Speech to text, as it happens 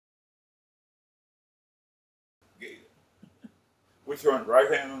Which one? Right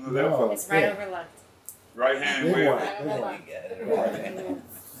hand on the left foot? It's right over left. Right hand Big where? one. Right over left.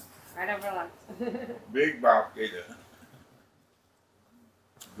 Right over left. Big box Gator.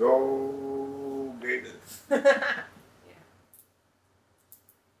 Go Gators.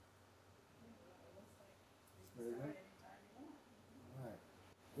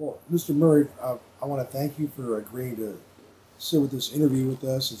 Well, Mr. Murray, I want to thank you for agreeing to sit with this interview with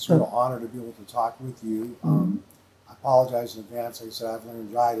us. It's a real honor to be able to talk with you. I apologize in advance. Like I said, I have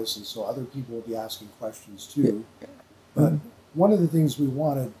laryngitis, and so other people will be asking questions too. But one of the things we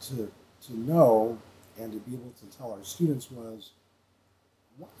wanted to know and to be able to tell our students was,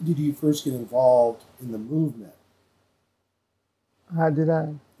 why did you first get involved in the movement? How did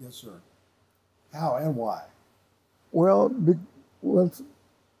I? Yes, sir. How and why? Well,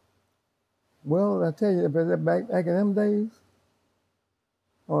 I tell you, back in them days,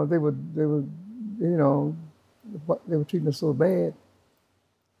 or they were, you know, they were treating us so bad.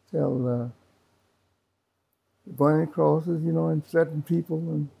 Till burning crosses, you know, and threatening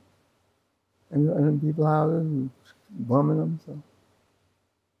people and people's houses and bumming them.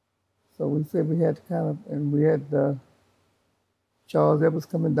 So we said we had to kind of, and we had Charles Evans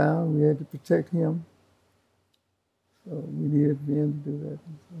coming down. We had to protect him. So we needed men to do that.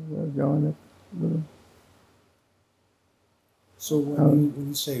 So I joined up with them. So when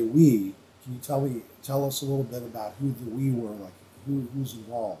you say we, can you tell us a little bit about who the we were, like who's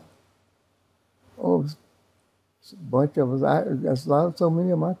involved? Oh, it was a bunch of us. There's so many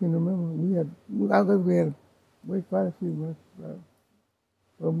of them I can remember. I think we had quite a few.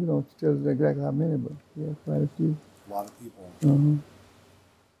 Well, we don't tell exactly how many, but we had quite a few. A lot of people. Mm-hmm.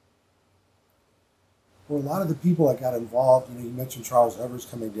 Well, a lot of the people that got involved, you know, you mentioned Charles Evers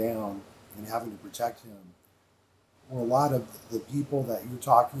coming down and having to protect him. Were a lot of the people that you're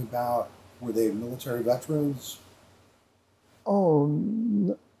talking about, were they military veterans? Oh,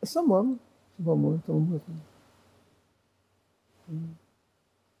 some of them. Some of them.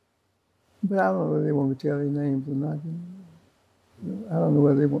 But I don't know whether they want me to tell their names or not. I don't know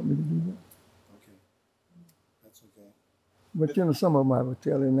whether they want me to do that. Okay. That's okay. But you know, some of them I would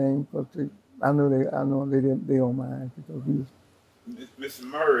tell their names, but I know they don't mind because we was. Mr.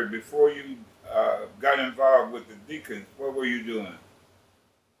 Murray, before you got involved with the deacons, what were you doing?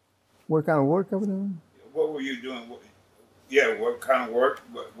 What kind of work I was doing? What were you doing? What kind of work?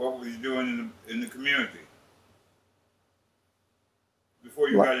 What were you doing in the community before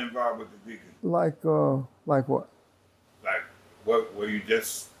you got involved with the deacons? Like what? Like what? Were you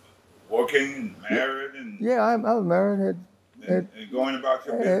just working and married and? Yeah, I was married. And going about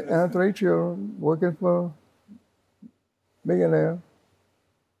your business. I had 3 children, working for a millionaire.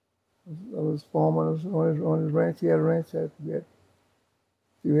 I was foreman on his ranch. He had a ranch.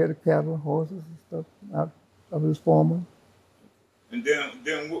 He had cattle, horses and stuff. I was foreman. And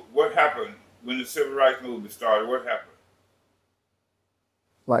then what happened when the civil rights movement started? What happened?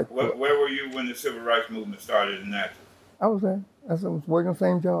 Where were you when the civil rights movement started in Natchez? I was there. I was working the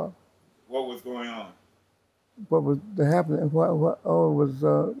same job. What was going on? What was happening? What? Oh, it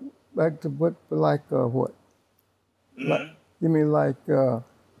was back to what? Like what? Mm-hmm. Like, you mean like?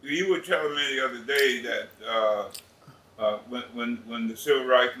 You were telling me the other day that when the civil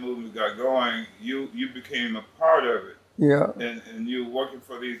rights movement got going, you became a part of it. Yeah. And you were working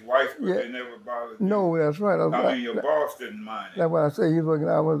for these whites, but they never bothered you. No, that's right. I mean, your boss didn't mind it. That's what I say. He was working.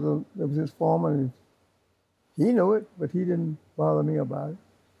 It was his foreman. He knew it, but he didn't bother me about it.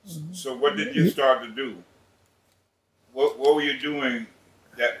 Mm-hmm. So what did you start to do? What were you doing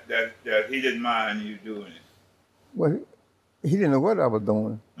that he didn't mind you doing it? Well, he didn't know what I was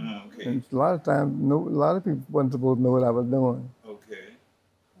doing. Okay. And a lot of times, a lot of people wasn't supposed to know what I was doing. Okay.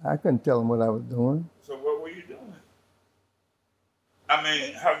 I couldn't tell them what I was doing. So what were you doing? I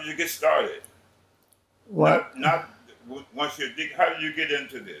mean, how did you get started? What? Not once you dig. How did you get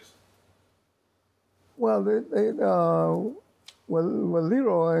into this? Well,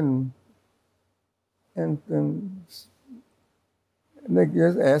 Leroy and they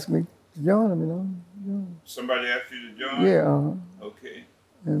just asked me to join them, you know. Somebody asked you to join? Yeah. Okay.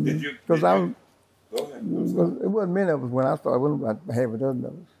 And did you? Because I was. Go ahead. It wasn't many of us when I started. It wasn't about half a dozen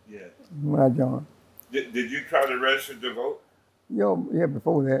of us. Yeah. When I joined. Did you try to register to vote? Yeah,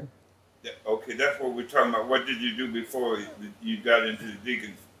 before that. Okay, that's what we're talking about. What did you do before you got into the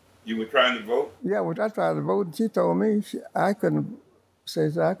deacons? You were trying to vote? Yeah, I tried to vote, and she told me I couldn't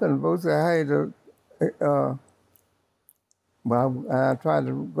vote. So I had to. Well, I tried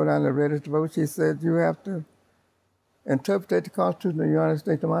to go down there register to vote. She said, you have to interpret the Constitution of the United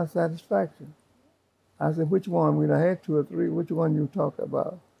States to my satisfaction. I said, which one? We had 2 or 3. Which one you talk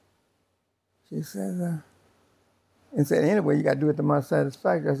about? She said, and said, anyway, you got to do it to my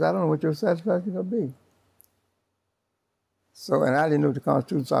satisfaction. I said, I don't know what your satisfaction is going to be. So, and I didn't know the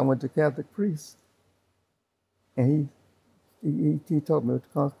Constitution, so I went to Catholic priest. And he told me what the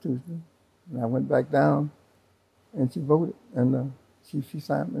Constitution. And I went back down, and she voted. And she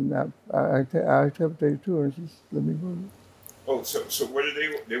signed, and I interpreted it to her, and she let me vote. Oh, so what did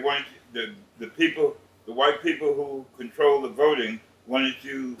they wanted the people, the white people who control the voting wanted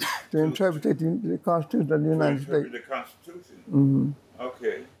you to interpret the Constitution of the United States. The Constitution. Mm-hmm.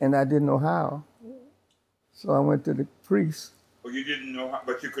 Okay. And I didn't know how, so I went to the priest. Oh, you didn't know how,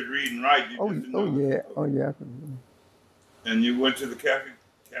 but you could read and write. Oh yeah, I could read. And you went to the Catholic.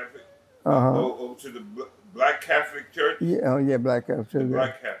 To the Black Catholic Church. Yeah, Black Catholic Church.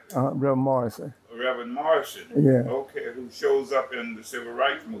 Black Catholic. Reverend Morrison. Reverend Morrison. Yeah. Okay, who shows up in the Civil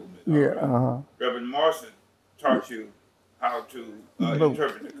Rights Movement. Yeah. Reverend Morrison taught you how to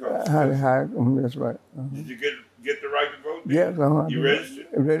interpret the Constitution. That's right. Did you get the right to vote? Yes. You registered?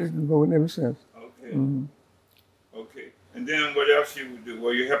 Registered to vote ever since. Okay. Mm-hmm. Okay. And then what else you would do?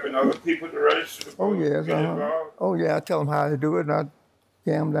 Were you helping other people to register to vote? Oh yes. Oh yeah. I tell them how to do it, and I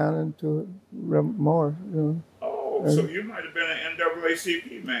came down into Reverend Morrison. Oh, so you might have been an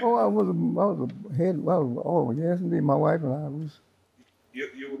NAACP man. Oh, I was a head. Oh yes, indeed. My wife and I was.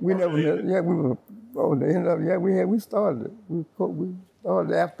 You we never. Yeah, we were. Oh, the end of we started it. We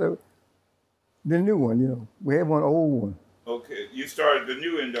started after the new one. You know, we had one old one. Okay, you started the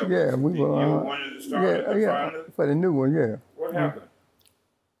new NAACP. Yeah, we were. You wanted to start it for the new one. Yeah. What happened?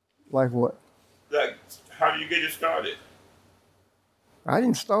 Like what? Like, how do you get it started? I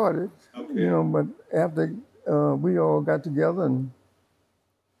didn't start it. Okay. You know, but after we all got together and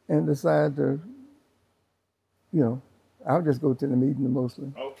decided to, you know, I'll just go to the meeting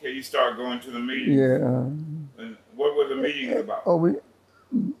mostly. Okay, you start going to the meeting. Yeah. And what were the meetings about? Oh,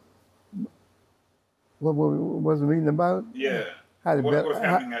 what was the meeting about? Yeah. What was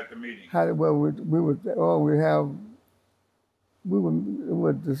happening at the meeting? We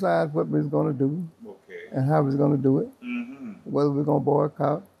would decide what we was going to do. Okay. And how we was going to do it. Mm-hmm. Whether we were going to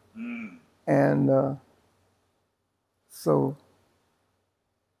boycott. Mm. And so.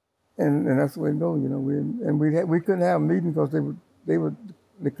 And that's the way it goes, you know. We couldn't have a meeting because the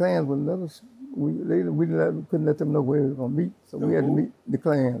clans wouldn't let us. We couldn't let them know where we were going to meet, so we had to meet the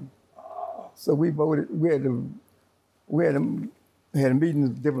clan. Oh. So we voted. We had a meeting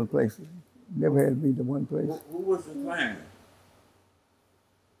in different places. Never had a meeting in one place. Who was the clan?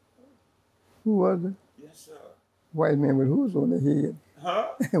 Who was it? Yes, sir. White man with hoods on their head. Huh?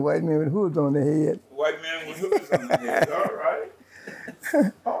 White man with hoods on their head. White man with hoods on their head. All right.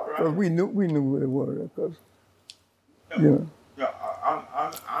 All right. Because we knew what it was. Because, you know. No,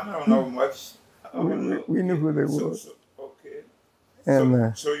 I don't know much. We knew who they were. Okay.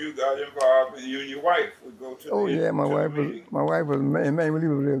 And so you got involved, and you and your wife would go to. Oh yeah, my wife was, and man, we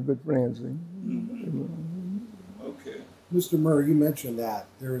were real good friends. Mm-hmm. Okay. Mr. Murray, you mentioned that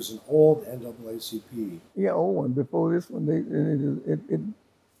there is an old NAACP. Yeah, old one. Before this one, it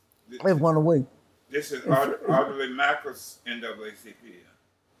went away. This is Arthur Mackel's NAACP,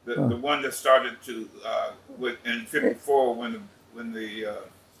 the one that started to in *54 when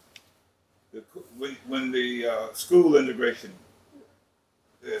the school integration.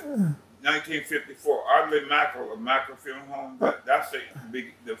 1954, Arthur Mackel of Mackel Funeral Home. That's the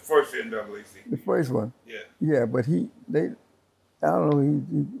first NAACP. The first one. Yeah. Yeah, but I don't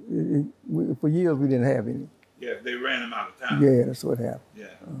know. For years we didn't have any. Yeah, they ran him out of town. Yeah, that's what happened.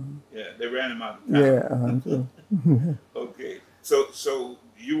 Yeah, yeah, they ran him out of town. Yeah. Okay, so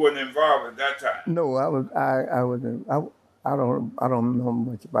you weren't involved at that time. No, I wasn't. I don't know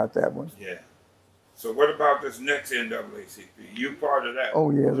much about that one. Yeah. So what about this next NAACP? You part of that? Oh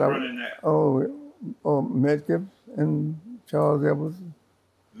yes, Who's running that? Oh, Metcalf and Charles Evans.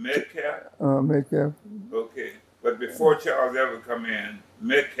 Metcalf. Metcalf. Okay, but before Charles Evans come in,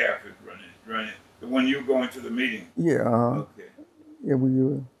 Metcalf is running. When you go into the meeting. Yeah. Okay. Yeah, we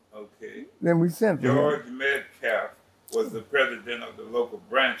were. Okay. Then we sent George Metcalf was the president of the local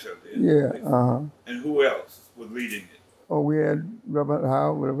branch of the NAACP. Yeah. And who else was leading it? Oh, we had Reverend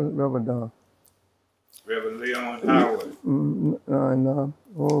Howard, Reverend Leon Howard.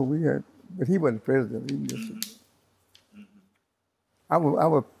 We had, but he wasn't president. He just. I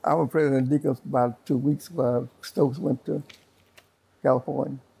was president of Deacons for about 2 weeks while Stokes went to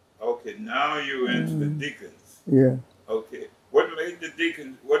California. Okay, now you're into the Deacons. Yeah. Okay. What made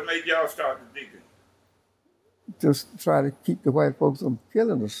y'all start the Deacons? Just try to keep the white folks from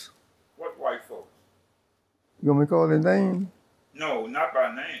killing us. What white folks? You want me to call their name? No, not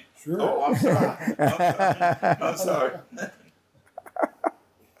by name. Sure. Oh, I'm sorry. I'm sorry.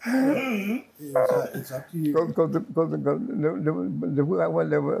 It's up to you. Because the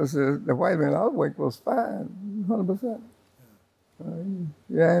white man I was working was fine, 100%.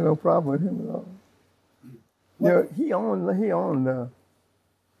 Yeah, ain't no problem with him at all. Yeah, he owned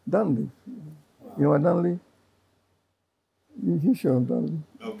Dudley. You know what Dudley? You show him Dudley.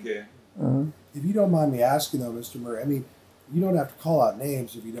 Okay. If you don't mind me asking, though, Mr. Murray, I mean, you don't have to call out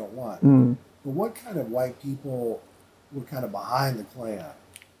names if you don't want. But what kind of white people were kind of behind the Klan?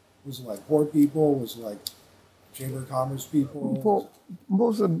 Was it like poor people? Was it like Chamber of Commerce people?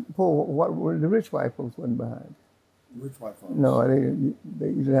 Most of the rich white folks wasn't behind. The rich white folks? No, they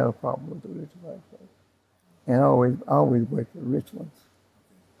usually had a problem with the rich white folks. And I always worked with the rich ones.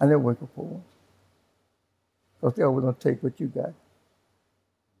 I never worked with poor ones. Because they always going to take what you got.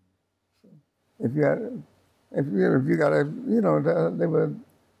 So if you got a, they were,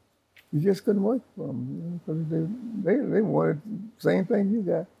 you just couldn't work for them. Because they wanted the same thing you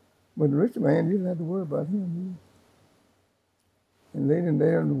got. But the rich man, you didn't have to worry about him. And they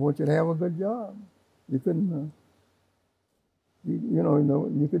didn't want you to have a good job. You couldn't,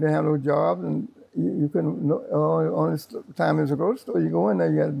 you couldn't have no job, and you couldn't, only time in the grocery store, you go in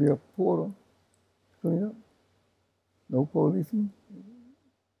there, you had to be a porter, clean up. No policeman.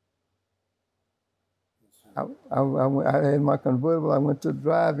 I had my convertible. I went to the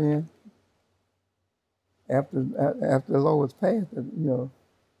drive-in after the law was passed. I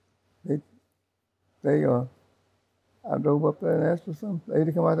drove up there and asked for something. The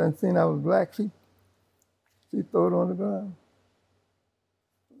lady come out there and seen I was black. She threw it on the ground.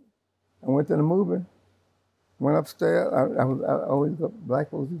 I went to the movie. Went upstairs. I always got black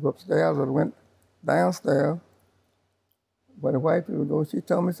folks go upstairs. I went downstairs. Where the white people go, she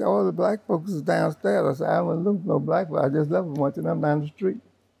told me, all the black folks is downstairs. I said, I wasn't looking for no black folks. I just left one of them down the street.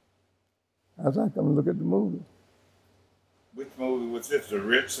 I was like, come look at the movie. Which movie was this, The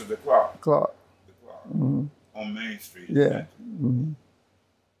Ritz or The Clark? Clark. The Clark. Mm-hmm. On Main Street. Yeah. Mm-hmm.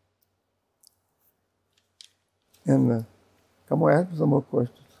 And come on, ask me some more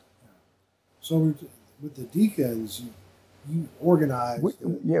questions. So with the deacons, you organized. We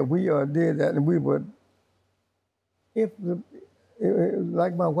did that, and we would.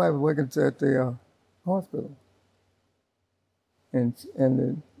 Like my wife was working at the hospital, and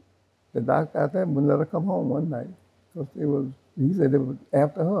the doctor out there wouldn't let her come home one night because he said it was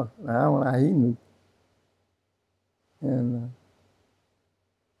after her. Now, I don't know how he knew. And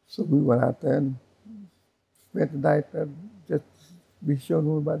so we went out there and spent the night there just to be sure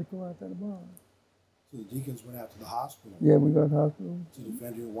nobody go out there to bomb. So the deacons went out to the hospital. Yeah, we got to the hospital. To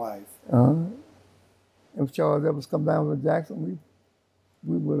defend your wife. If Charles ever come down with Jackson,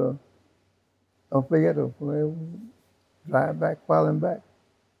 we would forget her, drive back, follow him back.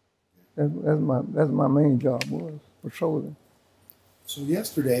 That's my main job was patrolling. So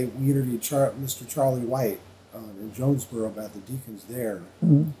yesterday we interviewed Mr. Charlie White in Jonesboro about the deacons there,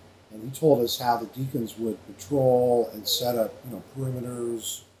 and he told us how the deacons would patrol and set up,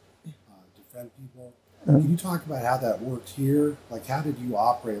 perimeters, defend people. Can you talk about how that worked here? Like, how did you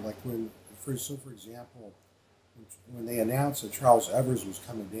operate? Like for example, when they announced that Charles Evers was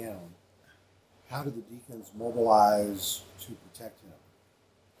coming down, how did the deacons mobilize to protect him?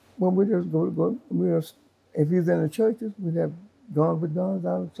 Well, we just if he's in the churches, we'd have guns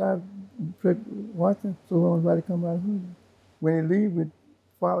outside watching, so nobody come out of him. When he leave, we'd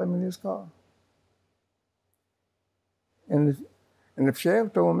follow him in his car. And the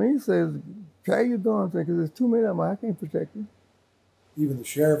sheriff told me, he says, carry your guns, because there's too many of them, I can't protect you. Even the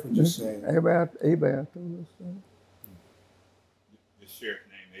sheriff would just say... Abad told us. The sheriff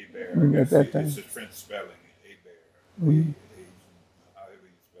named Heter. At that time. It's a French spelling, Heter. However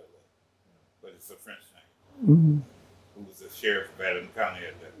you spell it. But it's a French name. Who was the sheriff of Adams County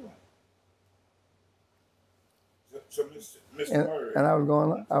at that point. So Mr. Murray... And I was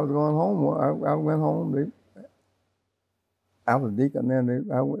going home. I went home. I was a deacon then.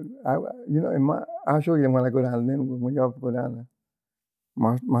 I'll show you when I go down there, when y'all go down there.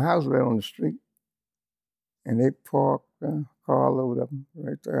 My house was right on the street, and they parked a carload of them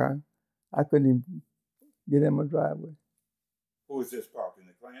right there. I couldn't even get in my driveway. Who was this parking,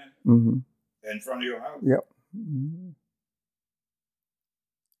 the Klan? Mm-hmm. In front of your house? Yep. Mm-hmm.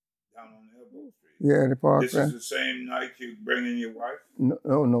 Down on Elbow Street? Yeah, they parked This there. is the same night you bring in your wife?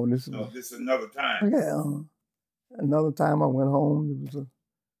 No, this is another time. Yeah. Another time I went home,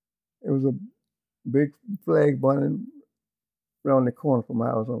 it was a big flag burning around the corner from my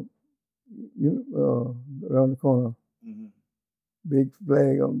house. Around the corner. Mm-hmm. Big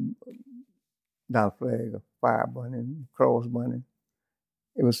flag, not a flag, a fire burning, cross burning.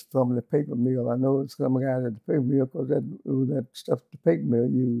 It was from the paper mill. I know it's some guys at the paper mill because it was that stuff the paper mill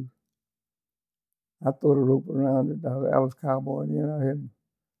used. I throw the rope around it. I was cowboy then.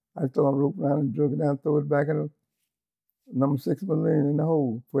 I throw a rope around and drug it down, throw it back in the number 6 balloon in the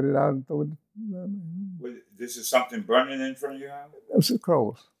hole, put it out and throw it. Well, this is something burning in front of your house? It was a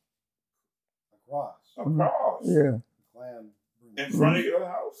cross. A cross. A cross? Yeah. Clan. In front of your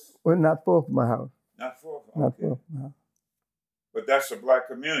house? Well, not far from my house. Not far from, Not okay. far from my house. But that's a black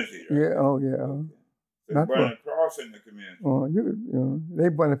community, right? Yeah, oh yeah. Okay. So Not they burn a cross in the community. They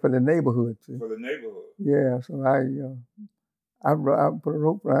burn it for the neighborhood. See? For the neighborhood. Yeah, so I put a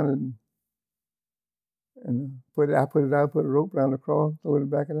rope around it and put it out, put a rope around the cross, throw it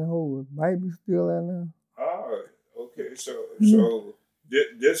back in the hole. It might be still there now. Oh, okay. So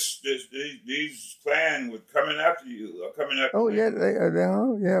these clan were coming after you, or coming after Oh you.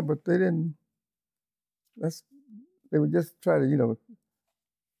 yeah, but they didn't. They would just try to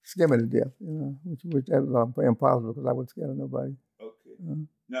scare me to death, which that was impossible because I wasn't scared of nobody. Okay.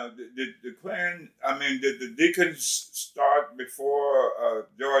 Now, did the clan? I mean, did the deacons start before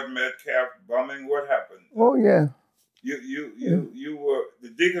George Metcalf bombing? What happened? Oh yeah. You were the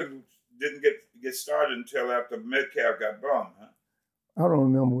deacons didn't get started until after Metcalf got bombed, huh? I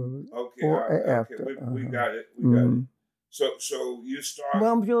don't remember. Okay, or after. Okay. We got it. We got it. So you started.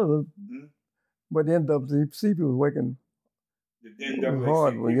 Well, I'm sure it was, but the NAACP was working. The NAACP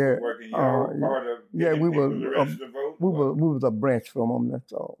hard, was working. Y'all were part of getting people to register to vote? We was a branch from them,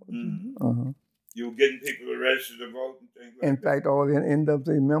 that's all. Mm-hmm. You were getting people to register to vote and things like that? In fact, all the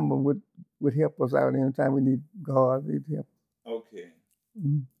NAACP members would help us out anytime we need guards, they'd help. Okay.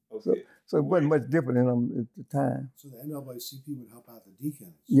 Mm-hmm. Okay. So it wasn't much different than them at the time. So the NAACP would help out the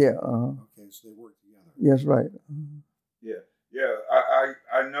deacons? Yeah. Okay, so they worked together. Yes, right. Yeah.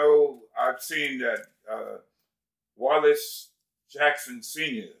 I know, I've seen that Wallace Jackson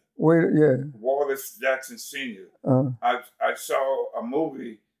Sr. Wallace Jackson Sr. I saw a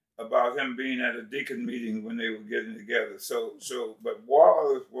movie about him being at a deacon meeting when they were getting together. But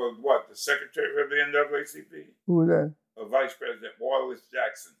Wallace was what, the secretary of the NAACP? Who was that? A vice president, Wallace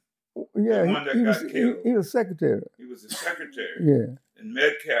Jackson. Yeah, the one that got killed. He was secretary. He was the secretary. Yeah. And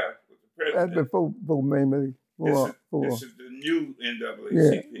Metcalf was the president. That's before mainly. This is the new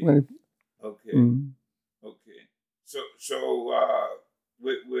NAACP. Yeah. Okay. Okay. So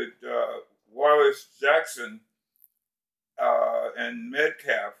with Wallace Jackson and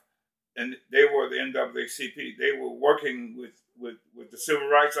Metcalf, and they were the NAACP. They were working with the civil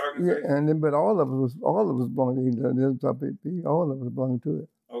rights organization. Yeah, and but all of us belonged to the NAACP. All of us belonged to it.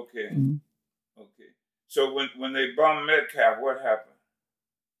 Okay. Okay. So when they bombed Metcalf, what happened?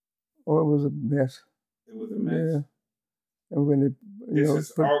 Oh, it was a mess. It was a mess. Yeah. And when they, this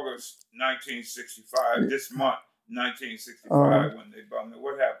is August 1965. This month, 1965, when they bombed it.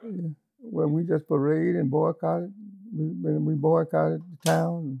 What happened? Yeah. Well, we just paraded and boycotted. We boycotted the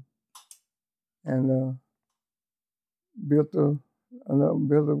town and we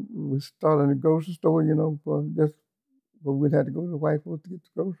started a grocery store, but we'd have to go to the white folks to get the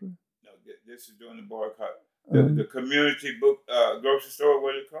groceries. No, this is during the boycott. The community grocery store,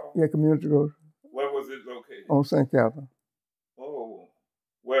 what is it called? Yeah, community grocery. Where was it located? On St. Catherine. Oh,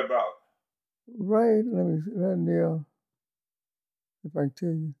 where about? Right near, if I can tell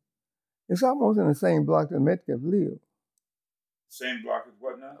you. It's almost in the same block that Metcalf lived. Same block as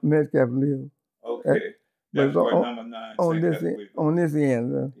what now? Metcalf lived. Okay. That's where number 9. On this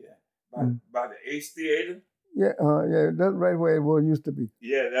end. Yeah. By the Ace Theater? Yeah, that's right where it used to be.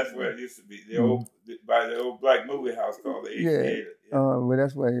 Yeah, that's where it used to be. By the old black movie house called the Ace Theater. Yeah. Well,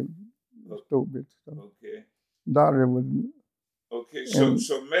 that's why it was stupid. So. Okay. Daughter was. Okay, so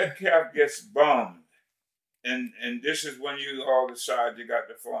Metcalf gets bombed, and this is when you all decide you got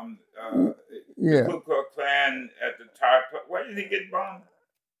to form the Ku Klux Klan at the tire plant. Where did he get bombed?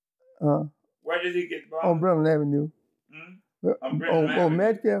 Where did he get bombed? On Brennan Avenue. On Brennan Avenue.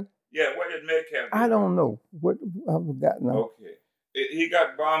 Metcalf? Yeah, where did Metcalf I don't know. I forgot now. Okay. He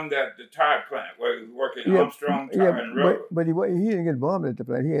got bombed at the tire plant where he was working Armstrong Tire and Rubber. But he didn't get bombed at the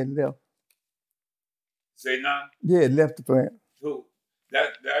plant. He had left. Say now? Yeah, he had left the plant. Who?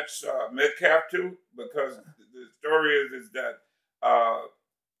 That's Metcalf too? Because the story is that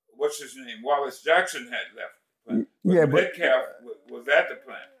what's his name? Wallace Jackson had left. But Metcalf was at the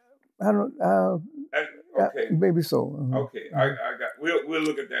plant. I don't. Okay. Maybe so. Okay. I got. We'll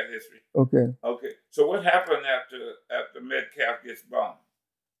look at that history. Okay. Okay. So what happened after Metcalf gets bombed?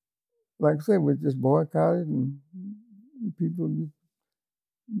 Like I said, we just boycotted, and people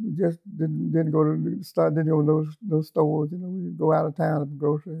just didn't go to the store. Didn't go to those stores. We'd go out of town to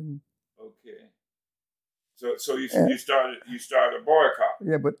grocery. Okay. So you started a boycott.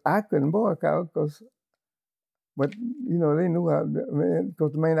 Yeah, but I couldn't boycott but you know, they knew how,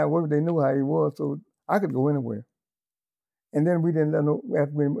 because the man I worked with, they knew how he was, so I could go anywhere. And then we didn't let no,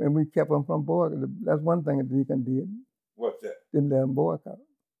 and we kept them from boycott. That's one thing the deacon did. What's that? Didn't let them boycott.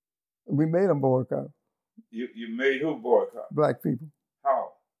 We made them boycott. You made who boycott? Black people.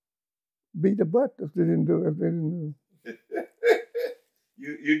 How? Beat the butt if they didn't do it.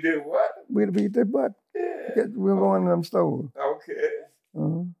 You did what? We beat their butt. Yeah. We were going to them stores. Okay.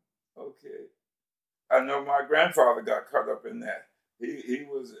 Okay. I know my grandfather got caught up in that. He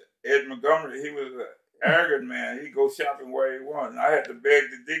was Ed Montgomery. He was an arrogant man. He'd go shopping where he wanted. I had to beg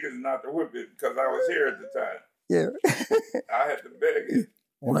the deacons not to whip it because I was here at the time. Yeah. I had to beg it.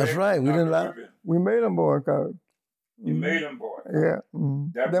 Well, that's right. We didn't allow. We made them boycott. You made them boycott. Yeah.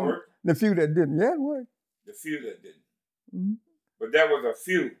 That worked? The few that didn't. Yeah, it worked. The few that didn't. But that was a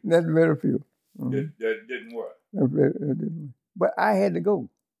few. That's very few. That didn't work. That didn't work. But I had to go.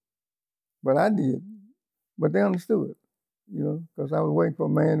 But I did. But they understood, you know, because I was waiting for a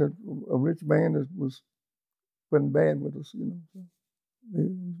rich man that was putting bad with us, you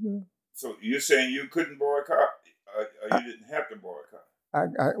know. So you're saying you couldn't boycott, or you didn't have to boycott?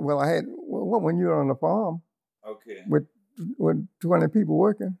 When you're on the farm, okay, with 20 people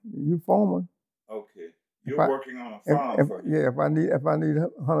working, you foreman. Okay, you're working on a farm. If I need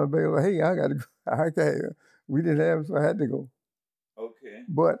 100 bales of hay, I got to go. I can't. We didn't have, so I had to go. Okay.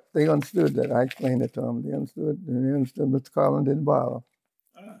 But they understood that. I explained it to them. They understood. And they understood Mr. Collins didn't bother.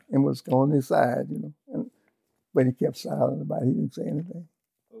 And was on his side, you know. But he kept silent about it. He didn't say anything.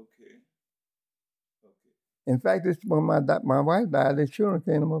 Okay. In fact, when my wife died, their children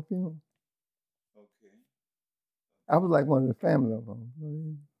came to my funeral. Okay. I was like one of the family of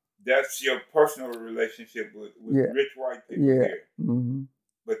them. That's your personal relationship with rich white people here. Mm-hmm.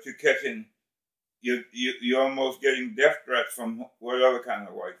 But you're catching... You're almost getting death threats from what other kind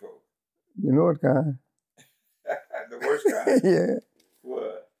of white folks? You know what kind? The worst kind? Yeah.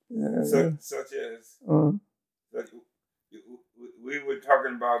 What? Yeah, such as... we were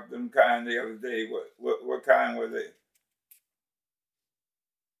talking about them kind the other day. What kind were they?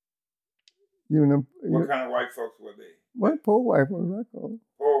 What kind of white folks were they? What poor white folks, I call them.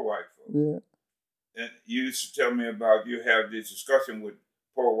 Poor white folks. Yeah. And you used to tell me about you have this discussion with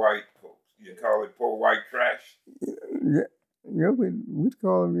poor white folks. You call it poor white trash? Yeah, we'd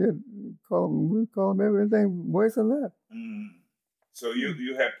call them everything worse than that. So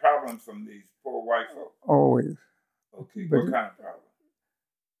you had problems from these poor white folks? Always. Okay, what kind of problems?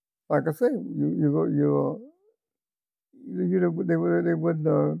 Like I say, they would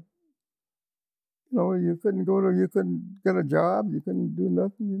you know, you couldn't get a job, you couldn't do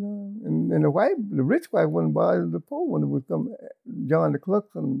nothing, you know. And the rich wife wouldn't bother the poor one that would come join the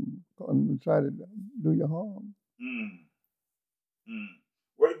clucks and try to do you harm.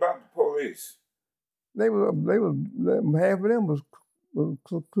 What about the police? They were half of them was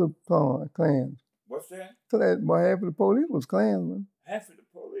Klans. What's that? Half of the police was Klansmen. Half of the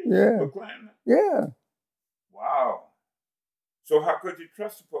police were Klansmen? Yeah. Wow. So how could you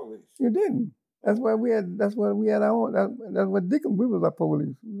trust the police? You didn't. That's why we had our own. That's what Deacon. We was our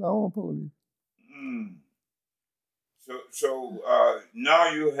police. We was our own police. So now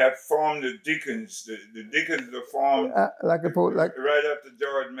you have formed the deacons. The deacons are formed right after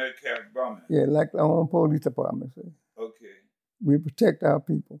George Metcalf bombing. Yeah, like our own police department. Say. Okay. We protect our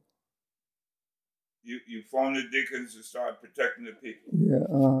people. You form the deacons to start protecting the people. Yeah.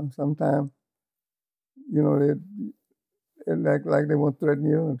 Sometimes, you know, they they want to threaten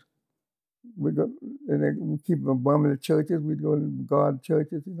you. We keep them bombing the churches. We'd go to guard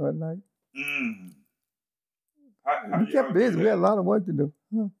churches, you know, at night. We kept busy. We had a lot of work to do.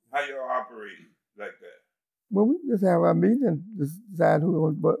 How y'all operate like that? Well, we just have our meeting and decide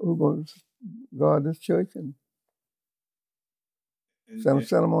who's going to guard this church and send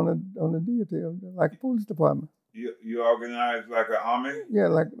them on the detail, like a police department. You organize like an army? Yeah,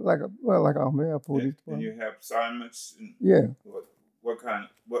 like an army, a police department. And you have assignments? What kind?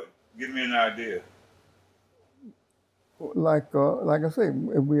 Give me an idea. Like I say,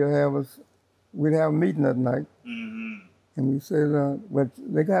 we'd have a meeting at night, and we said, "Well,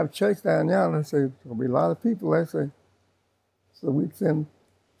 they got a church down there." And I said, "There'll be a lot of people." I say, so we'd send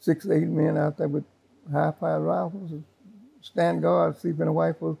 6 to 8 men out there with high-powered rifles, and stand guard, see if any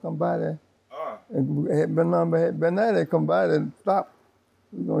white folks come by there. And had been there, they come by and stop.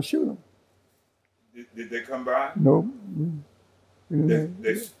 We're gonna shoot them. Did they come by? No.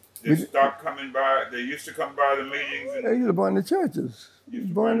 They stopped coming by. They used to come by the meetings. They used to burn the churches. Used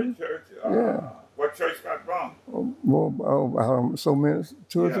to burn the churches? Yeah. What church got bombed? So many,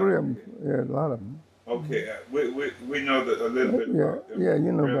 2 or 3 of them. Yeah, a lot of them. Okay. Okay, we know a little bit about them. Yeah,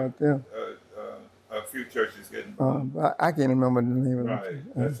 you know about them. A few churches getting bombed. I can't remember the name of them.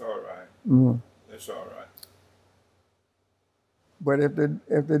 Right, that's all right. That's all right. But if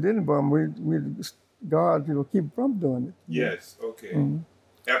they didn't bomb, we God, keep from doing it. Yes, okay.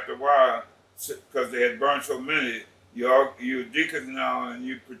 After a while, because they had burned so many, you're deacons now, and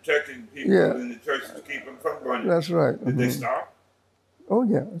you're protecting people in the churches to keep them from burning. That's right. Did they stop? Oh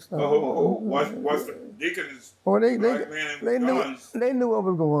yeah, it stopped. Once the deacons, they knew what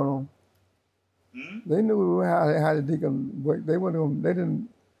was going on. They knew how the deacons worked. They didn't,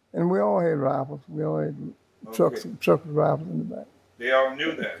 and we all had rifles. We all had trucks with rifles in the back. They all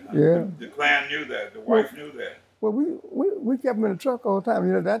knew that. Yeah. The clan knew that. The wife knew that. Well, we kept them in the truck all the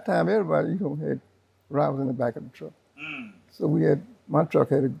time. At that time, everybody had rifles in the back of the truck. So my truck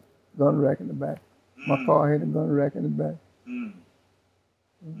had a gun rack in the back. My car had a gun rack in the back.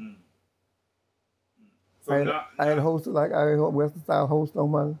 So I had a holster, like I had a Western style holster on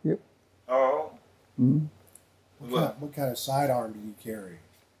my hip. Oh. What kind of sidearm did you carry?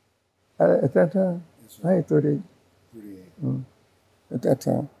 At that time, I had 38. 38. At that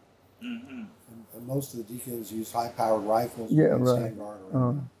time. And most of the deacons use high-powered rifles. Yeah, right. Stand guard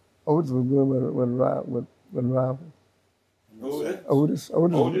Otis was good with rifles. Otis.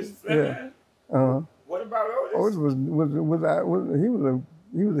 Yeah. What about Otis? Otis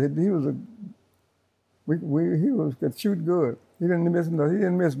could shoot good. He didn't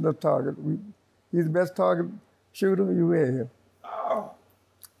miss no target. He's the best target shooter you had. Oh.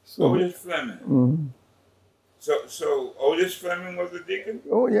 Otis Fleming. So Otis Fleming was the deacon?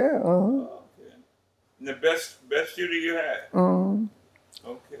 Oh yeah. Okay. And the best shooter you had?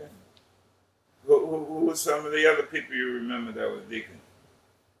 Okay. Who were some of the other people you remember that was deacon?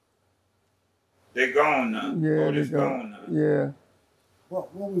 They're gone now. Yeah, Otis gone now. Yeah.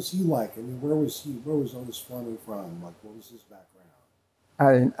 What was he like? I mean, where was Otis Fleming from? Like, what was his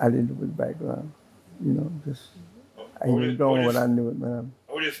background? I didn't know his background. Just I didn't know what I knew it, man.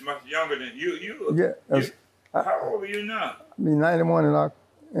 Otis much younger than you. Yeah. How old are you now? I mean, 91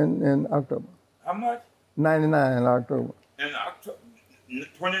 in October. How much? 99 in October. In October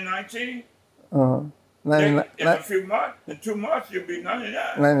 2019? In a few months, in 2 months, you'll be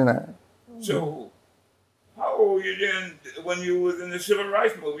 99. 99. So, how old were you then when you was in the civil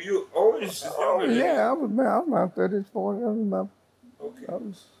rights movement? You Otis is younger than you. I was about 30, 40.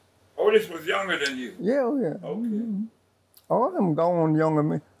 Otis was younger than you. Yeah, oh yeah. Okay. All of them gone younger than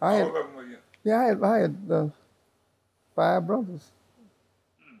me. All of them were young. Yeah, I had 5 brothers.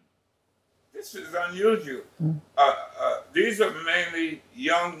 This is unusual. These are mainly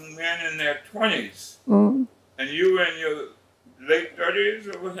young men in their 20s. And you were in your late 30s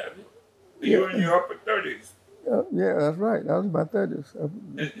or what have you? You were in your upper 30s. Yeah, that's right. I was in my 30s.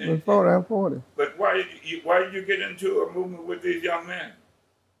 I'm 40. But why did you get into a movement with these young men?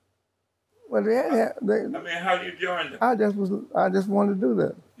 Well, how did you join them? I just wanted to do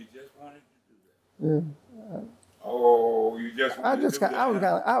that. You just wanted to do that? Yeah. You just wanted to do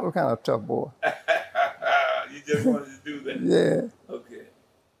that? I was kind of a tough boy. You just wanted to do that? Yeah. Okay.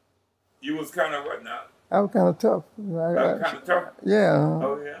 You was kind of what now? I was kind of tough. Kind of tough? Yeah.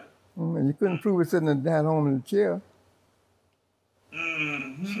 Oh, yeah? And you couldn't prove it sitting down home in the chair.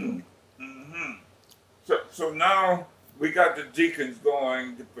 So now we got the deacons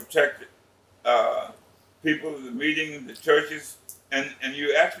going to protect people, the meeting, the churches, and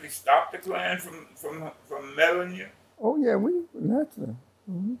you actually stopped the Klan from meddling you? Oh yeah, that's it.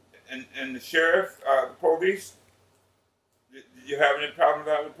 And the sheriff, the police, did you have any problems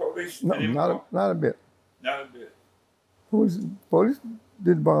with the police? No, not a bit. Not a bit. Police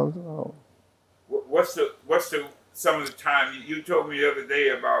didn't bother at all. What's some of the time you told me the other day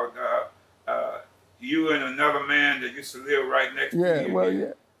about you and another man that used to live right next to you?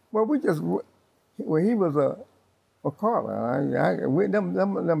 Yeah. Well, he was a caller.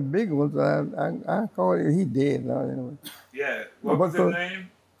 Them big ones. I call it. He dead now anyway. Yeah. What was his name?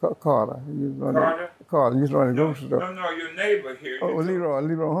 Carter. Carter. He used to run a grocery store. No, your neighbor here. Oh,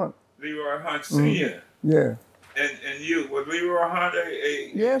 Leroy Hunt. Leroy Hunt Sr. Yeah. And you, was Leroy Hunt a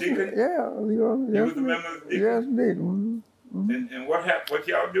deacon? Yeah, Leroy. He was a member of the deacon? Yes, indeed. And what happened? What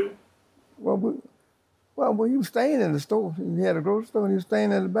y'all do? Well, he was staying in the store. He had a grocery store, and he was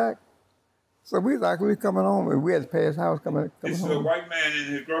staying in the back. So we were coming home, and we had to pay his house coming home. This is a white man in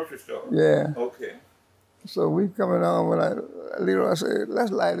his grocery store? Yeah. Okay. So we coming home, and Leroy said,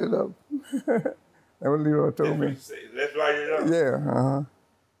 "Let's light it up." That's what Leroy told me. Let's light it up? Yeah,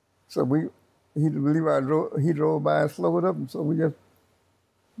 So Leroy drove by and slowed up, and so we just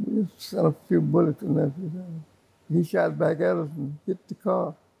sent a few bullets in there. He shot back at us and hit the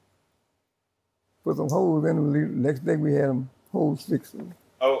car. put some holes in them. Next day we had them holes fixed.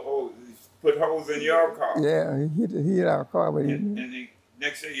 Oh, you put holes in your car? Yeah, he hit our car. But and the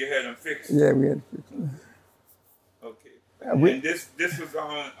next day you had them fixed? Yeah, we had to fix them. Okay. And this was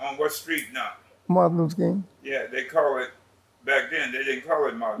on what street now? Martin Luther King. Yeah, they call it, back then, they didn't call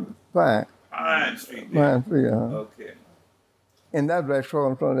it Martin. Pine Street. Pine Street, Okay. And that's right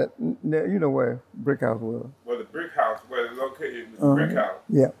short in front of that, you know where Brick House was. Well, the Brick House, where it's located, was the Brick House.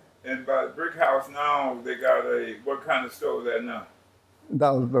 Yeah. And by the Brick House now, they got what kind of store is that now?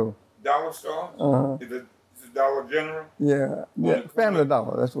 Dollar store. Dollar store? Is it Dollar General? Yeah, Family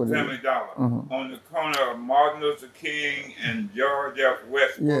Dollar, that's what it is. Family Dollar. On the corner of Martin Luther King and George F.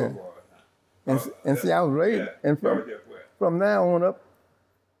 West Boulevard. And see, I was raised, and from now on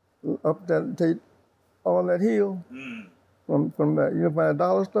up that, take all that hill, from that, by the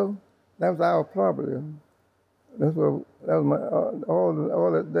dollar store, that was our property. That was my, all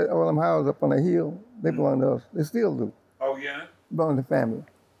them houses up on the hill, they belong to us. They still do. Oh, yeah? Belong to the family.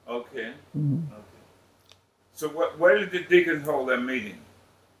 Okay. Okay. So where did the deacons hold that meeting?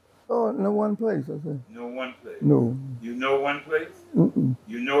 Oh, no one place, I said. No one place? No. You know one place? You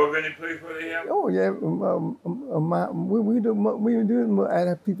know of any place where they have? Oh, yeah. We do it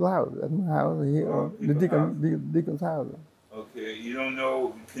at people's houses. At my house, here, the deacon's house. Okay. You don't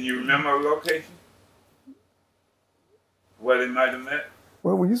know, can you remember a location? Where they might have met?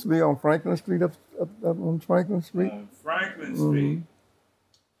 Well, we used to be on Franklin Street, up on Franklin Street. On Franklin Street?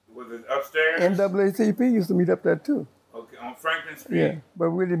 Was it upstairs? NAACP used to meet up there, too. Okay, on Franklin Street? Yeah, but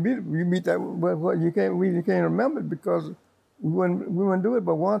we didn't meet. We meet that. But you can't remember it because we wouldn't do it.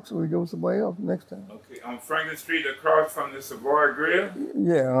 But once we go somewhere else next time. Okay, on Franklin Street, across from the Savoy Grill.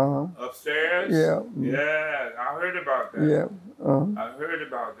 Yeah. Upstairs. Yeah. Yeah, I heard about that. Yeah. I heard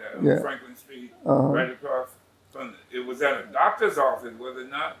about that on Franklin Street, right across from. It was at a doctor's office, was it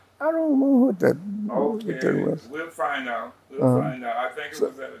not? I don't know what that. Okay, what that was. We'll find out. We'll find out. I think it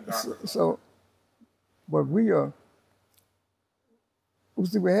was at a doctor's office. But we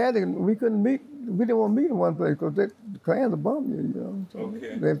see, we couldn't meet. We didn't want to meet in one place because the Klans would bomb you, you know. So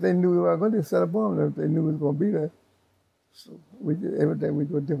okay. If they knew we were going to set a bomb, if they knew we was going to be there, so every day we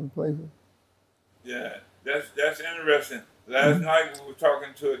go to different places. Yeah, that's interesting. Last night we were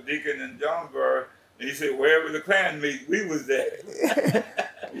talking to a deacon in Jonesboro, and he said, "Wherever the Klan meet, we was there."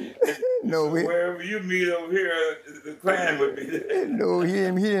 No, wherever you meet over here, the Klan would be there. No, he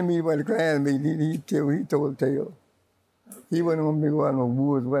didn't meet where the Klan meet. He told the tale. He wasn't going to be out in the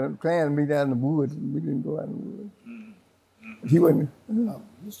woods. When the Klan meet out in the woods, we didn't go out in the woods. He wasn't.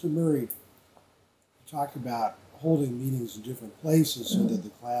 Mr. Murray, you talked about holding meetings in different places so that the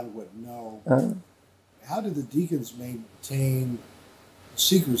Klan would know. How did the deacons maintain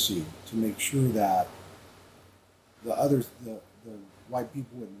secrecy to make sure that the white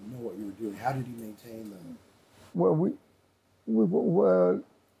people wouldn't know what you were doing? How did he maintain them? Well, we're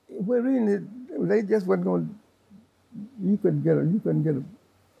reading it. They just wasn't going to. You couldn't get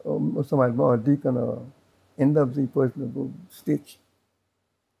somebody, a deacon or NWC person to go stitch.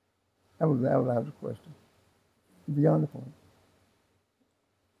 That was the question. Beyond the point.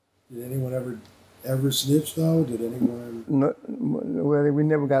 Did anyone ever snitch though? Did anyone? No, well, we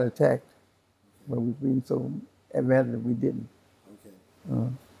never got attacked. But we've been so advantage we didn't. Okay.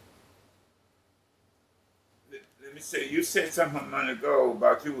 Let me say, you said something a minute ago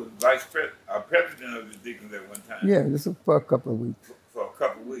about you was president of the Deacons at one time. Yeah, just for a couple of weeks. For a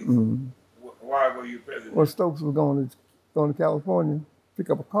couple of weeks. Mm-hmm. Why were you president? Well, Stokes was going to California, pick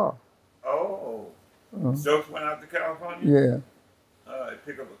up a car. Oh. Stokes went out to California? Yeah.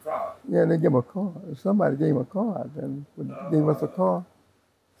 Pick up a car. Yeah, they gave him a car. Somebody gave him a car. Then gave us a car.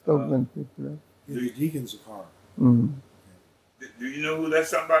 Stokes went and picked it up. Give the deacons a car. Mm-hmm. Do you know who that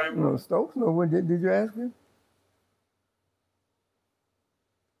somebody was? No, Stokes. No, did you ask him?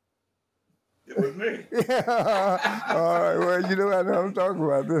 It was me. Yeah. All right. Well, you know what I'm talking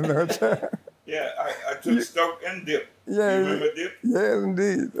about this. Yeah, I took Stokes and Dip. Yeah. You remember Dip? Yes,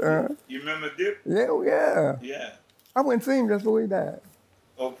 indeed. You remember Dip? Yeah, yeah. Yeah. I went and seen him just before he died.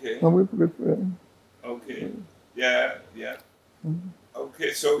 Okay. And we were good friends. Okay. Yeah, yeah. Mm-hmm.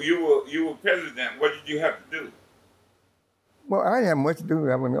 Okay, so you were president. What did you have to do? Well, I didn't have much to do.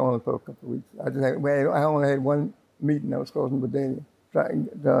 I went on for a couple of weeks. I only had one meeting. I was crossing Virginia, trying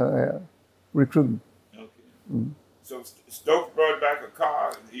recruiting. Okay. Mm-hmm. So Stokes brought back a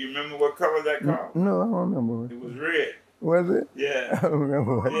car. Do you remember what color that car? No, I don't remember. It was red. Was it? Yeah. I don't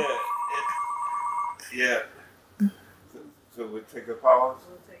remember. Yeah. So we'll take a pause.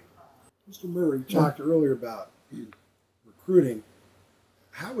 Mr. Murray talked earlier about recruiting.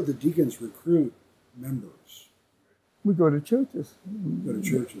 How would the deacons recruit members? We go to churches. Go to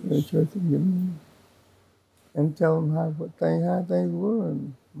churches. Go to churches. and tell them how things were.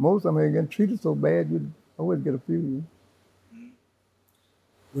 And most of them ain't getting treated so bad, you'd always get a few.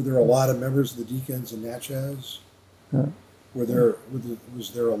 Were there a lot of members of the Deacons in Natchez? Huh? Was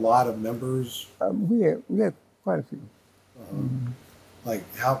there a lot of members? We had quite a few. Like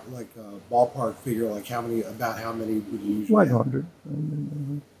ballpark figure, like how many would you usually 100.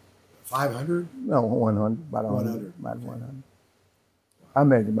 500? No, 100. About 100. About 100. I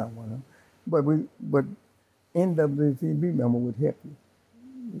imagine about 100. But NAACP member would help you.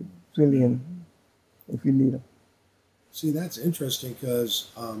 Fill in if you need them. See, that's interesting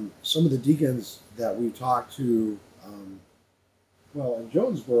because some of the deacons that we talked to, in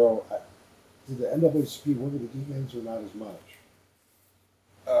Jonesboro, did the NAACP work with the deacons or not as much?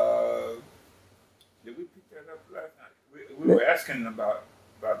 Did we pick that up last night? We were asking about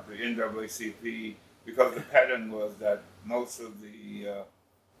the NAACP because the pattern was that most of the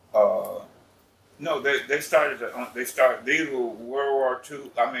these were World War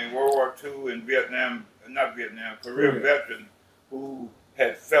II in Vietnam, Korea veterans who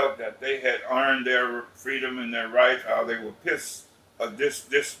had felt that they had earned their freedom and their rights, they were pissed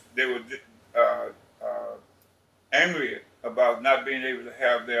they were angry about not being able to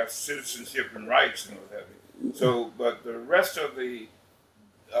have their citizenship and rights and what have you. So, but the rest of the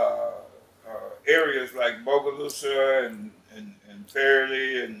areas like Bogalusa and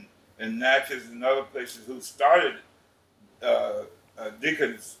Fairleigh and Natchez and other places who started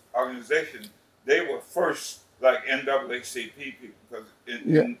Deacons organization, they were first like NAACP people, because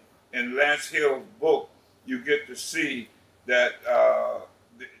in Lance Hill's book you get to see that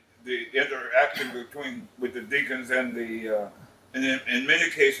the interaction with the deacons and and in many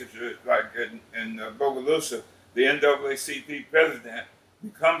cases, like in Bogalusa, the NAACP president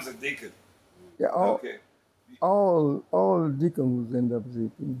becomes a deacon. Yeah, all the deacons was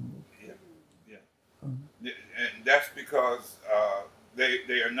NAACP. Yeah. And that's because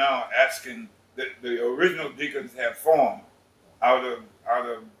they are now asking that the original deacons have formed out of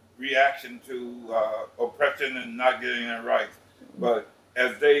reaction to oppression and not getting their rights. But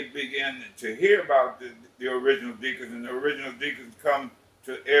as they begin to hear about the original deacons, and the original deacons come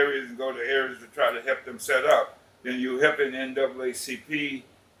to areas and go to areas to try to help them set up, then you help in NAACP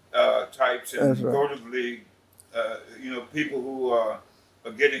types and Voters League, people who are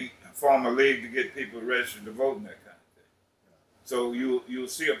form a league to get people registered to vote and that kind of thing. So you'll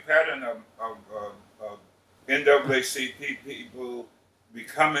see a pattern of NAACP people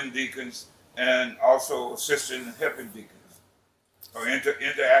becoming deacons and also assisting and helping deacons, or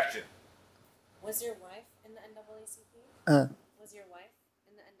interaction. Was your wife in the NAACP? Was your wife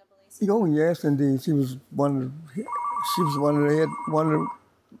in the NAACP? Oh yes, indeed. She was one of the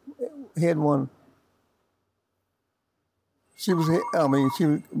head one. She was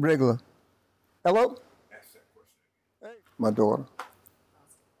regular. Hello? Ask that question. My daughter.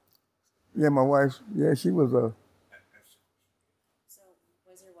 Yeah, my wife. Yeah, she was a. So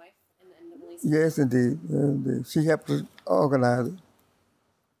was your wife in the NAACP? Yes, indeed. She helped to organize it.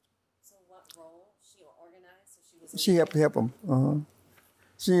 So what role she organized? So she helped them.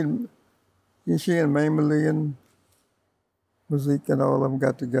 She and Mamie and Mazik and all of them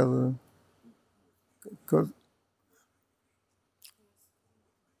got together. Cause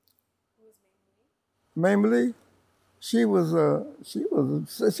Mamie, she was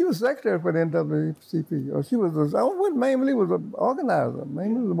secretary for the NAACP. Or she was. Mamie was an organizer.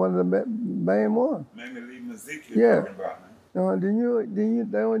 Mamie was one of the main ones. Mamie Lee Mazik you're talking about,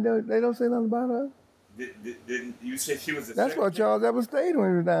 man. They don't say nothing about her. Didn't you say she was the That's secretary? what Charles ever stayed when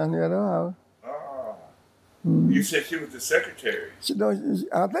he was down here, though. Oh. Mm-hmm. You said she was the secretary.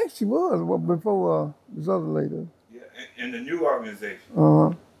 I think she was before this other lady. Yeah, in the new organization.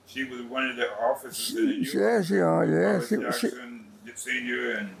 Uh-huh. She was one of the officers in the new organization. Jackson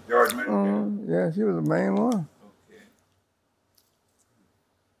Senior and George Medicare. Yeah, she was the main one. Okay.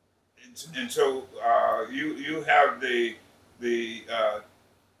 And so you have the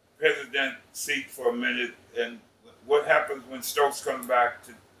president seat for a minute, and what happens when Stokes comes back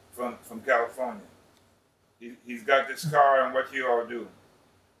from California? He's got this car, and what you all do?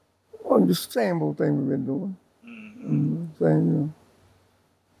 Well, the same old thing we've been doing. Mm-hmm. Same,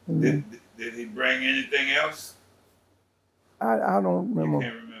 Did he bring anything else? I don't remember. You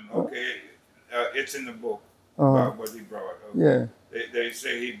can't remember. Okay, it's in the book about what he brought. Okay. Yeah. They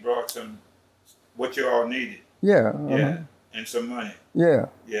say he brought what you all needed. Yeah. Yeah, and some money. Yeah.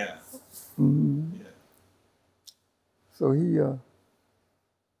 Yeah. Mm-hmm. Yeah. So you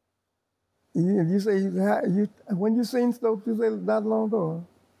say when you seen Stokes, you say not long ago.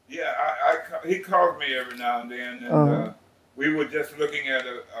 Yeah, he called me every now and then, and we were just looking at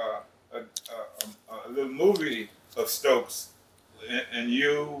a little movie of Stokes, and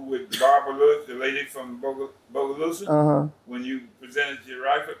you with Barbara Lewis, the lady from Bogalusa, when you presented your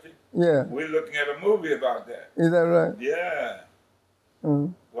rifle. Yeah. We're looking at a movie about that. Is that right? Yeah.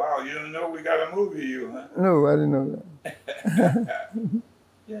 Wow, you didn't know we got a movie of you, huh? No, I didn't know that.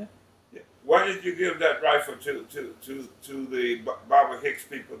 Yeah. Why did you give that rifle to the Barbara Hicks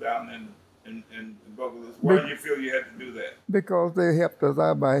people down in Bogalusa? Why did you feel you had to do that? Because they helped us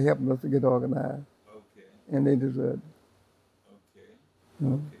out by helping us to get organized. Okay. And they deserved it.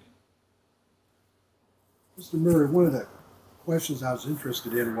 Okay. Okay. Mr. Murray, one of the questions I was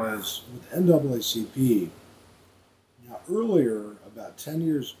interested in was with NAACP. Now, earlier, about 10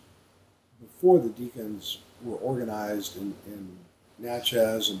 years before the Deacons were organized in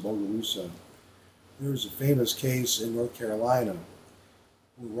Natchez and Bogalusa, there was a famous case in North Carolina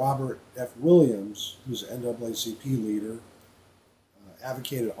where Robert F. Williams, who's an NAACP leader,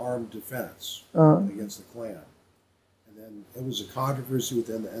 advocated armed defense against the Klan. And then it was a controversy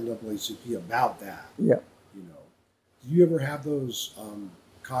within the NAACP about that. Yeah. You know, do you ever have those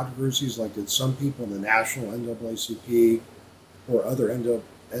controversies? Like, did some people in the national NAACP or other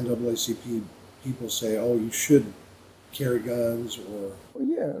NAACP people say, "Oh, you should carry guns," or? Well,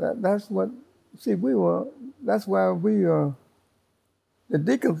 yeah, that's what. See, that's why we the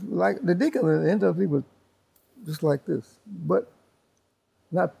deacons in the NAACP was just like this, but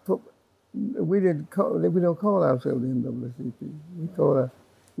not put. We don't call ourselves the NAACP. We call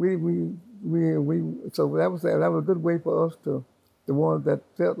so that was a good way for us to, the ones that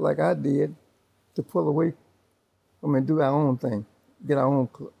felt like I did, to pull away from and do our own thing, get our own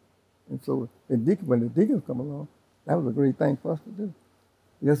club. And so when the deacons come along, that was a great thing for us to do.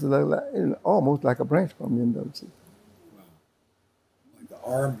 Just almost like a branch from the NAACP. Wow. Like the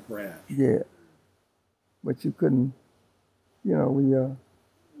armed branch. Yeah. But you couldn't,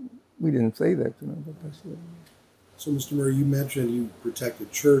 we didn't say that, but that's it. So, Mr. Murray, you mentioned you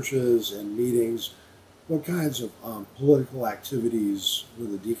protected churches and meetings. What kinds of political activities were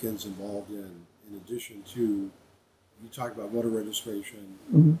the Deacons involved in addition to, you talked about voter registration,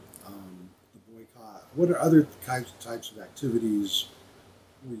 the boycott. What are other types of activities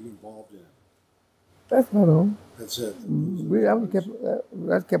were you involved in? That's not all. That's it.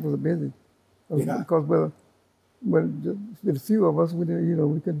 That kept us busy. Yeah. Because with a few of us, we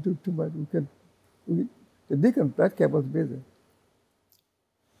couldn't do too much. The deacon, that kept us busy.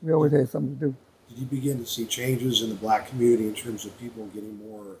 We always had something to do. Did you begin to see changes in the black community in terms of people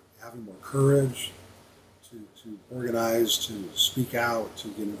having more courage to organize, to speak out, to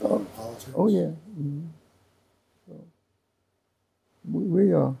get involved in politics? Oh yeah.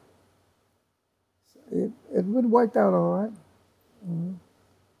 So it worked out all right.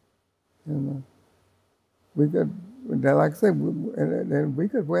 And we could, like I said, and we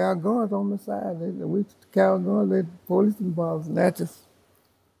could wear our guns on the side. We carry our guns. The police involved in that. Were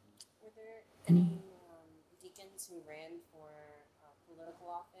there any deacons who ran for political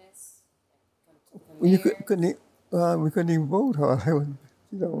office? We couldn't even vote hard.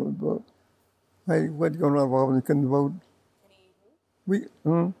 You don't vote. Hey, what you gonna run for? You couldn't vote.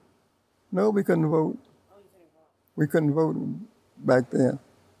 No, we couldn't vote. Oh, you couldn't vote. We couldn't vote back then.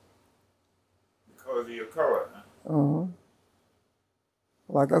 Because of your color, huh?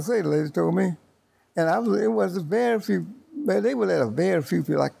 Like I say, the lady told me, and it was very few. They would let a very few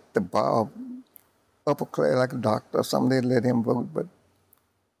people, like the bar, upper class, like a doctor or something. They'd let him vote, but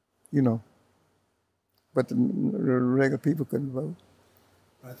but the regular people couldn't vote.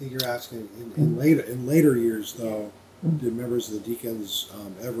 I think you're asking in later years, though. Did members of the Deacons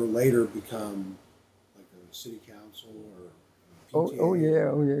ever later become like a city council or PTA? Oh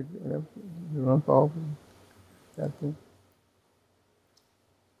yeah. You run for office. That's it.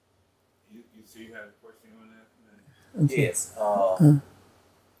 You see you had a question on that? Yes.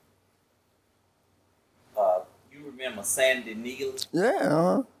 You remember Sandy Neal?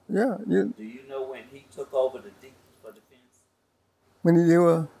 Yeah. Yeah. Do you know when he took over the Deacons for Defense? When he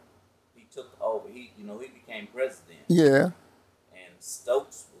took over. He became president. Yeah. And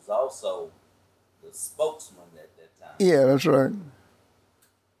Stokes was also the spokesman at that time. Yeah, that's right.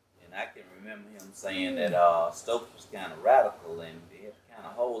 And I can remember him saying that Stokes was kind of radical and they had to kind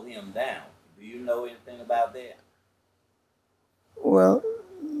of hold him down. Do you know anything about that? Well,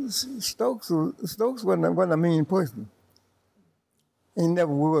 Stokes wasn't a mean person. He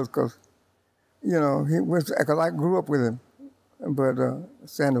never was, because, he was, because I grew up with him. But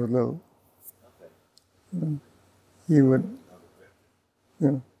Sandy was little. Okay. He would,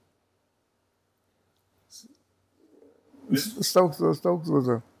 Stokes was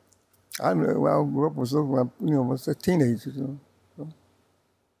I grew up with Stokes when I was a teenager, So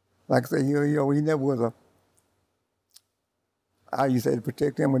Like I say, he never was a. I used to say to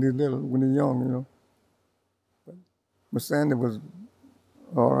protect him when he was little, when he was young, you know. But Sandy was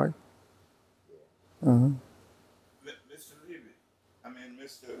all right. Mr. Levy,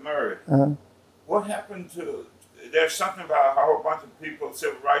 Mr. Murray, what happened to? There's something about how a bunch of people,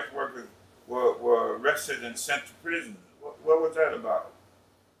 civil rights workers, were arrested and sent to prison. What was that about?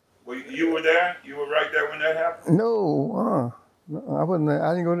 You were there? You were right there when that happened? No, I wasn't there.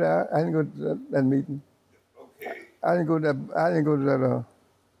 I didn't go there. I didn't go to that meeting. Okay. I didn't go to that. I didn't go to that.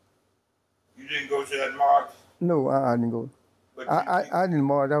 You didn't go to that march? No, I didn't go. But I didn't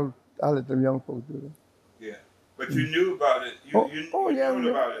march. I let the young folks do that. Yeah, but you knew about it. You knew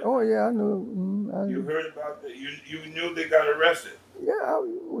about it. Oh yeah, I knew. You heard about it. You knew they got arrested. Yeah, I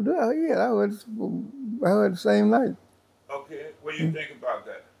heard the same night. Okay, what do you think about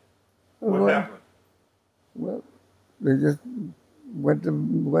that? What happened? Well, they just went to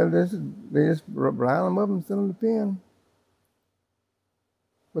they just round them up and sent them to pen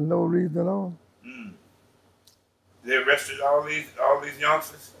for no reason at all. They arrested all these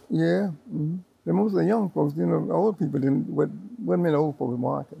youngsters? Yeah. They're mostly young folks, you know. Old people wasn't many old folks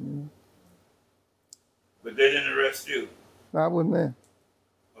marching, you know. But they didn't arrest you? I wasn't there.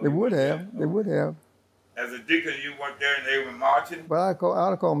 They would have. They would have. As a deacon, you weren't there and they were marching? But I'd call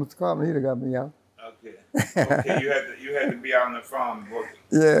Mr. Carpenter. He'd have got me out. Okay. Okay, you had to be out on the farm working.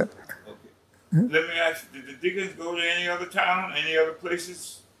 Yeah. Okay. Let me ask you, did the deacons go to any other town, any other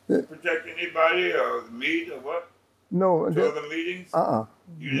places to protect anybody or meet or what? No. To other meetings?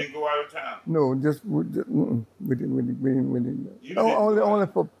 You didn't go out of town? No, we didn't. Only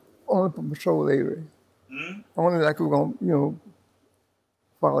for patrol area. Only like we were going, you know,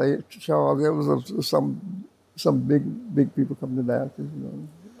 follow Charles. There was some big people coming to that, you know.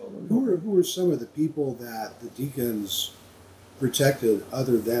 Who were some of the people that the deacons protected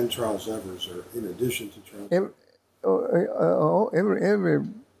other than Charles Evers, or in addition to Charles?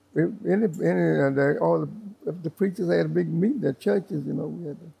 All the preachers had a big meeting at churches, you know. We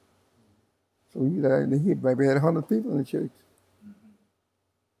had we had 100 people in the church,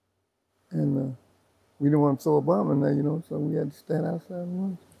 and we didn't want to throw a bomb in there, you know, so we had to stand outside and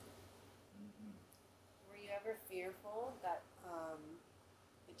watch. Were you ever fearful that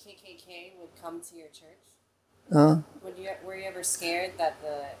the KKK would come to your church? Were you ever scared that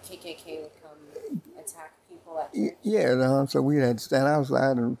the KKK would come attack people at church? Yeah, so we had to stand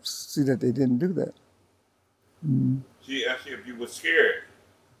outside and see that they didn't do that. She asked you if you were scared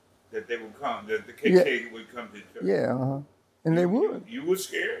that they would come, that the KKK would come to church. Yeah, and they would. You were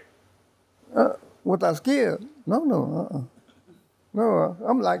scared? Was I scared? No, No,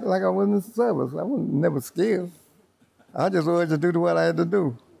 I'm like I was in the service. I was never scared. I just wanted to do what I had to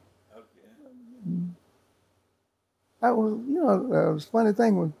do. Okay. I was, you know, the funny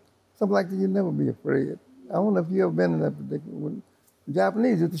thing was, something like that, you'd never be afraid. I don't know if you ever been in that particular one. The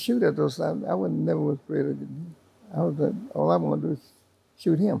Japanese used to shoot at those times. I never was afraid of it. All I wanted to do is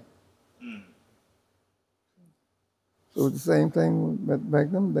shoot him. So it's the same thing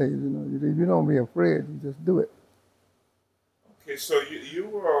back them days, you know. You don't be afraid, you just do it. Okay, so you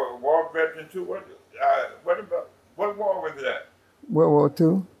were a war veteran too. What war was that? World War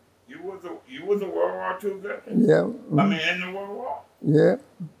II. You was a World War II veteran? Yeah. I mean, in the World War? Yeah.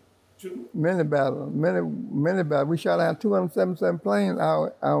 Two? Many battles. We shot down 277 planes.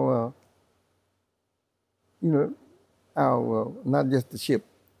 Not just the ship,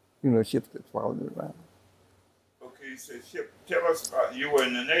 you know, ships that followed it around. Okay, you said ship. Tell us about, you were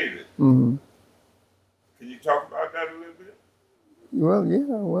in the Navy. Mm-hmm. Can you talk about that a little bit? Well, yeah,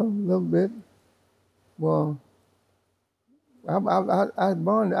 a little bit. Well, I got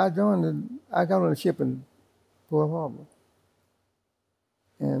on a ship in Pearl Harbor.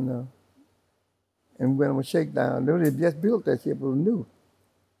 And when it was shakedown, they just built that ship, it was new.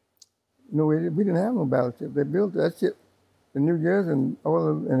 You know, we didn't have no battleship. They built that ship in New Jersey and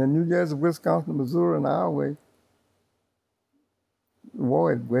in New Jersey, Wisconsin, Missouri, and our way. The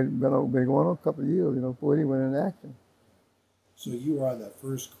war had been going on a couple of years, you know, before he went into action. So you were on that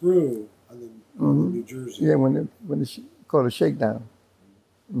first crew on the New Jersey. Yeah, when they called it shakedown.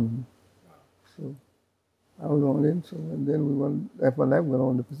 Mm-hmm. So I was on it, and then we went. After that, went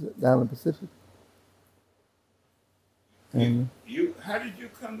on down the Pacific. And how did you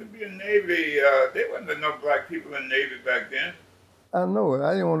come to be a Navy? There wasn't no black people in the Navy back then. I know it.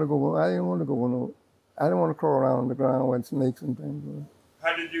 I didn't want to go. I didn't want to crawl around the ground with snakes and things.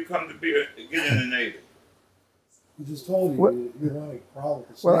 How did you come to get in the Navy? He just told you you wanted to crawl with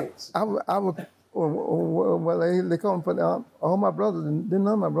the snakes. Well, they called all my brothers. None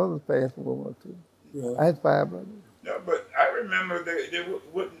of my brothers passed for World War II. Really? I had 5 brothers. No, but I remember they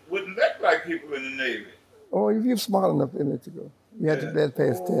wouldn't let black people in the Navy. Oh, if you're smart enough, they let you go. You had to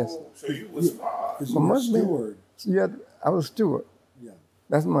pass tests. So you were smart. Because you were a steward. So I was a steward. Yeah.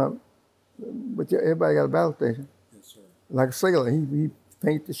 That's but everybody got a battle station. Yes, sir. Like a sailor, he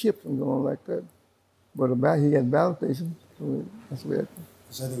painted the ships and going like that. But he had a battle station, so that's where.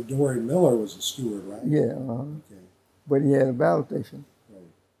 Because I think Dorian Miller was a steward, right? Yeah. Okay. But he had a battle station. Right.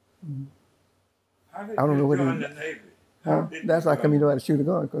 Mm-hmm. How did I don't know you what join the Navy? That's how come he knew how to shoot a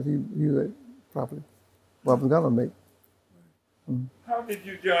gun, because he was properly what was gonna make. Mm. How did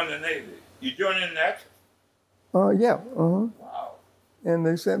you join the Navy? You joined in that? Yeah. Wow. And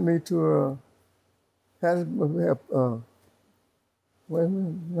they sent me to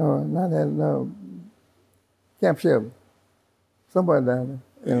Camp Shelby. Somebody down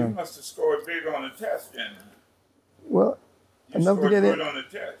there. You must have scored big on the test, then. Well, enough to get in. On the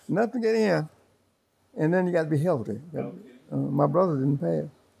test. Enough to get in, and then you got to be healthy. Okay. My brothers didn't pass.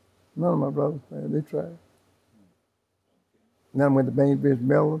 None of my brothers passed. They tried. Then I went to Bainbridge,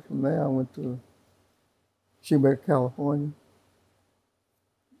 Maryland. From there, I went to Shoemaker, California.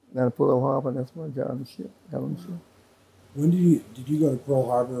 Then I Pearl Harbor. That's my job on the ship. When did you go to Pearl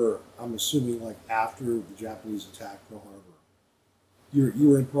Harbor? I'm assuming like after the Japanese attacked Pearl Harbor. You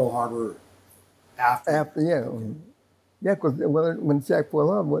were in Pearl Harbor after. After, yeah. Okay. Yeah, because when it attacked Pearl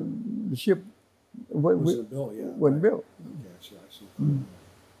Harbor, the ship wasn't built yet. Wasn't built. Okay, I see. Mm-hmm.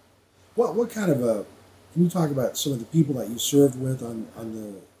 What kind of can you talk about some of the people that you served with on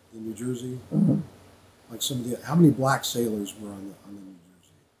the New Jersey? Mm-hmm. Like how many black sailors were on the New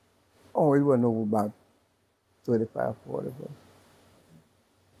Jersey? Oh, it wasn't over about 35, 40 of us.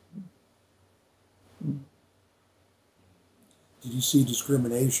 Mm-hmm. Did you see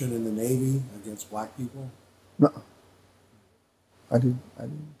discrimination in the Navy against black people? No. I didn't.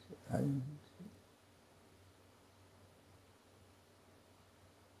 I've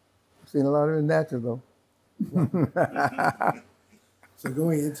seen a lot of it natural, though. So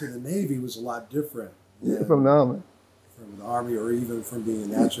going into the Navy was a lot different. Yeah, from the Army. From the Army, or even from being a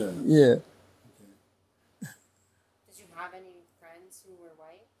Natchez. Yeah. Did you have any friends who were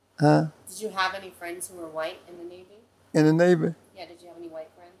white? Huh? Did you have any friends who were white in the Navy? In the Navy? Yeah, did you have any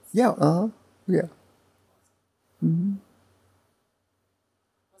white friends? Yeah, yeah. Mm-hmm.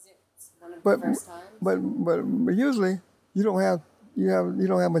 Was it one of the first times? But usually you don't have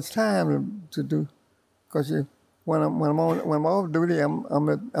much time to do, because when I'm off duty, I'm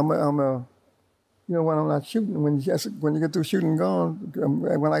when I'm not shooting, when you get through shooting guns,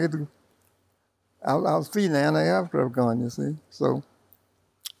 when I get to, I was feeding the anti-aircraft gun, you see. So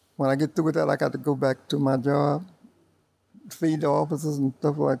when I get through with that, I got to go back to my job, feed the officers and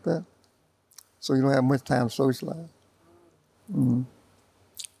stuff like that. So you don't have much time to socialize. Mm-hmm.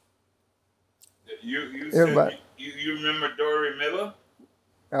 You said you remember Dory Miller?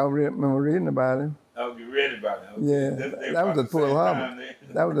 I remember reading about him. Oh, you read about him? Okay. Yeah, that was at Pearl Harbor.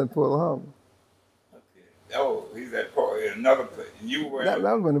 That was at Pearl Harbor. Okay. Oh, he's at another place. You were. That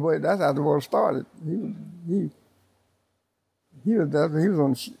was when the boy. That's how the war started. He was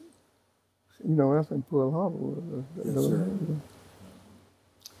on. That's in Pearl Harbor. Yes, sir.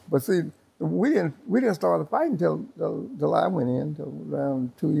 But see, we didn't start fighting till I went in, till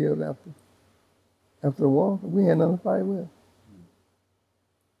around 2 years after the war. We had nothing to fight with.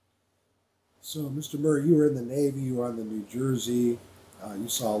 So, Mr. Murray, you were in the Navy. You were on the New Jersey. You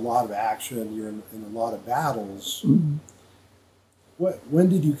saw a lot of action. You're in a lot of battles. Mm-hmm. When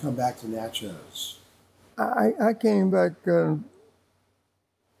did you come back to Natchez? I came back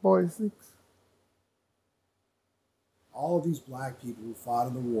 46. All of these black people who fought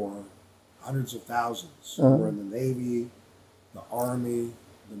in the war, hundreds of thousands, were in the Navy, the Army,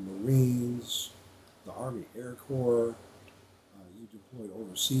 the Marines, the Army Air Corps. You deployed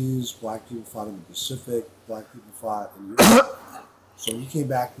overseas. Black people fought in the Pacific. Black people fought in Europe. So you came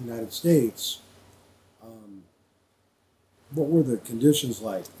back to the United States. What were the conditions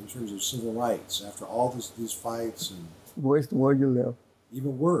like in terms of civil rights after all these fights? And worse than where you left.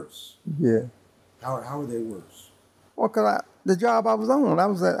 Even worse. Yeah. How were they worse? Well, cause the job I was on, when I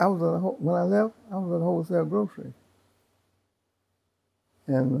left, I was at wholesale grocery.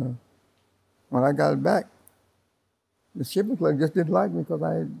 And when I got it back, the shipping clerk just didn't like me because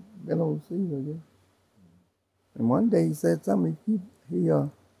I had been overseas, I guess. And one day he said something. He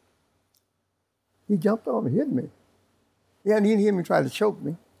jumped on me, hit me. He didn't hear me try to choke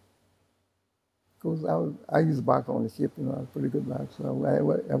me. Because I used a box on the ship, I was a pretty good box. So I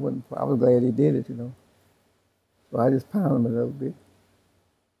was glad he did it, So I just pounded him a little bit.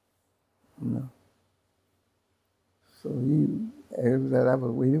 So he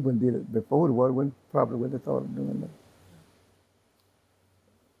wouldn't did it before the war. Probably wouldn't have thought of doing that.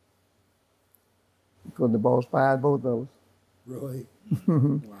 because the boss fired both of us. Really?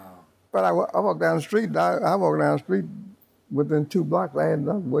 Wow. But I walked down the street. I walked down the street within 2 blocks. I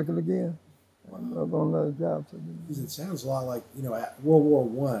was working again. Wow. I was on another job. So. Because it sounds a lot like, at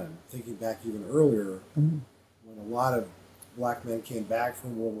World War I, thinking back even earlier, when a lot of black men came back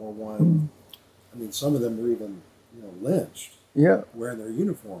from World War I, I mean, some of them were even, lynched. Yeah. Wearing their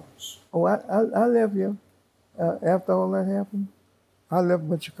uniforms. Oh, I left here. After all that happened, I left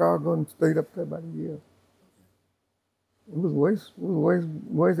from Chicago and stayed up there about a year. It was worse. It was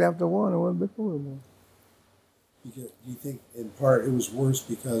worse after the war than it was before the war. Do you think, in part, it was worse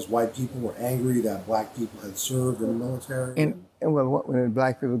because white people were angry that black people had served in the military? And well, when the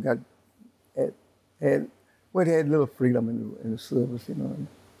black people had little freedom in the service,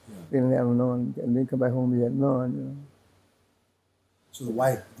 They didn't have none, and then come back home, they had none, So the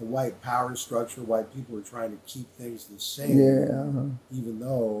white power structure, white people were trying to keep things the same, even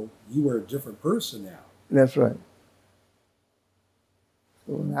though you were a different person now. That's right.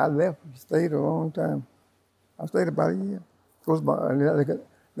 So when I left, stayed a long time. I stayed about a year.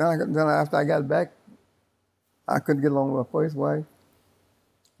 Then after I got back, I couldn't get along with my first wife,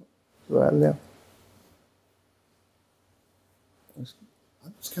 so I left.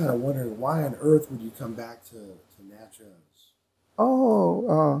 I'm just kind of wondering, why on earth would you come back to Natchez?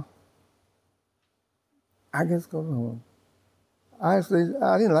 Oh, I guess because I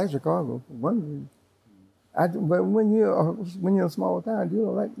didn't like Chicago for one reason. But when you're in a small town,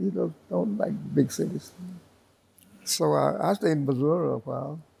 you don't like big cities. So I stayed in Missouri a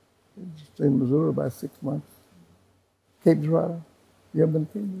while. Stayed in Missouri about 6 months. Cape Girardeau. You ever been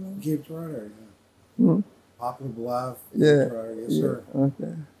to Cape Girardeau? Cape Girardeau, yeah. Mm-hmm. Poplar Bluff. Yeah. Yes, sir.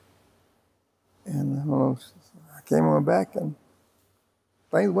 Okay. And I came on back and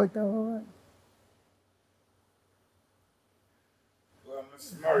things worked out all right. Well,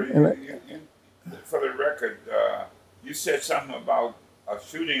 Mr. Murray, you, for the record, you said something about a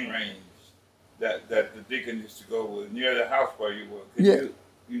shooting range that the deacon used to go with near the house where you were.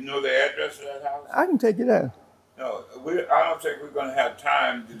 You know the address of that house? I can take you there. No, I don't think we're going to have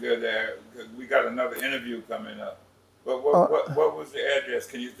time to go there because we got another interview coming up. But what was the address?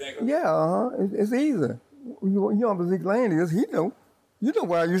 Can you think of it? Yeah, it's easy. You know where Zeke Lane is. He know. You know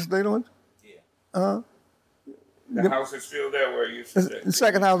where I used to stay on. Yeah. The house is still there where you used to stay. The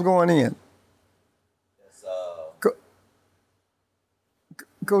second house going in. That's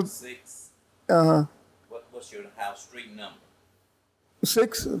 6. What's your house street number?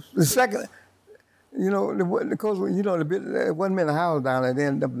 6. The second. Because there wasn't many houses down there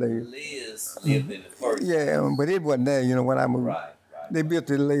then. Liz lived in the first. Yeah, but it wasn't there. When I moved. Right. They built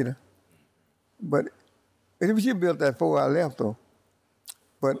it later. But she built that before I left, though.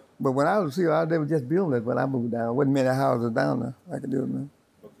 But when I was here, they were just building it when I moved down. Wasn't many houses down there. I could do it now.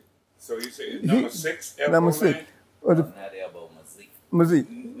 Okay. So you say number 6, Elbow Number 6. Lane? Not Elbow, Mazik.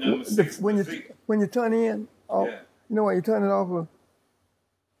 Number 6, when you turn in, you know why you turn it off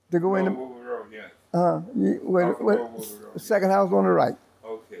to go in. Road, yeah. Second house on the right.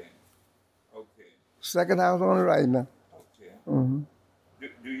 Okay. Second house on the right now. Okay. Mm-hmm.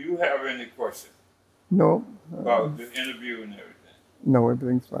 Do you have any questions? No. About the interview and everything? No,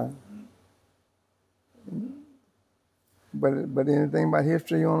 everything's fine. Mm-hmm. But anything about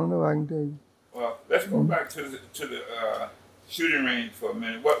history you want to know, I can tell you. Well, let's go back to the shooting range for a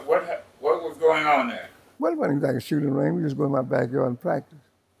minute. What was going on there? Well, it wasn't exactly a shooting range. We just go in my backyard and practice.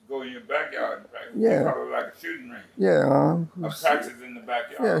 Go in your backyard and practice? Yeah. Probably like a shooting range? Yeah. Practice in the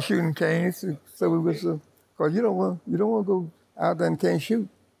backyard? Yeah, shooting canes. So we was, because you don't want to go out there and can't shoot.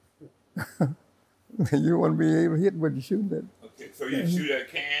 You want to be able to hit what you're shooting at. Okay, so you shoot at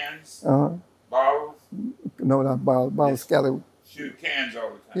cans? Bottles? No, not bottles. Bottles scattered. Shoot cans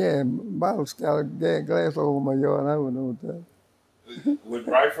all the time? Yeah, bottles scattered glass all over my yard. I wouldn't know what that. With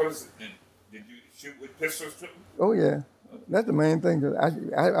rifles? Did you shoot with pistols too? Oh, yeah. That's the main thing. I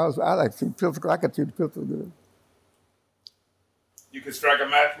like to shoot pistols. I could shoot a pistol good. You could strike a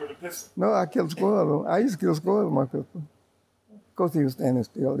match with a pistol? No, I killed squirrels. I used to kill squirrels with my pistol. Of course, he was standing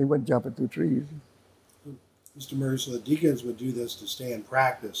still. He wasn't jumping through trees. Mr. Murray, so the deacons would do this to stay in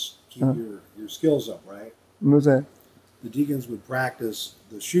practice, keep your skills up, right? What's that? The deacons would practice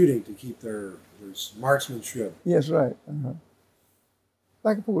the shooting to keep their marksmanship. Yes, right.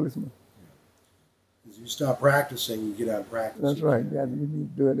 Like a policeman. Because you stop practicing, you get out of practice. That's right. Yeah, we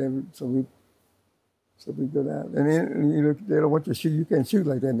need to do it so we go out. And then they don't want you to shoot. You can't shoot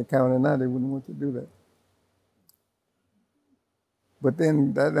like that in the county now. They wouldn't want you to do that. But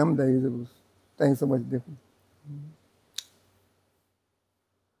then them days it was things so much different.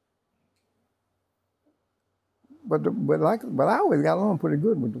 But I always got along pretty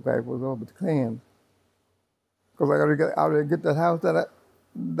good with the white folks, with the clans. Because I got to get that house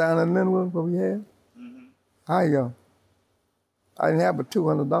down in Linwood where we had. Mm-hmm. I didn't have but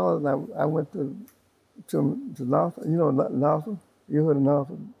 $200, and I went to Nelson. You know Nelson? You heard of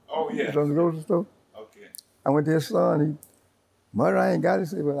Nelson? Oh, yeah. It's on the grocery store. Okay. I went to his son. Mother, I ain't got it. He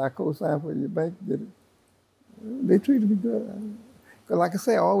said, well, I co-signed for your bank. Get it. They treated me good. Because like I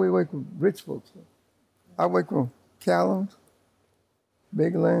say, I always work with rich folks. I work with Callums,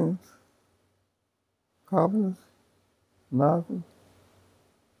 Big Lanes, Carpenters, Nelson.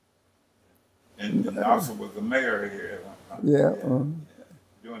 And Nelson was the mayor here. Yeah. Doing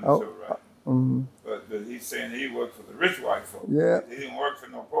it so right. But he's saying he worked for the rich white folks. Yeah. He didn't work for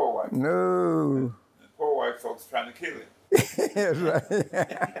no poor white folks. No. The poor white folks trying to kill him. That's right.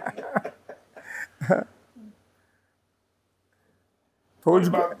 What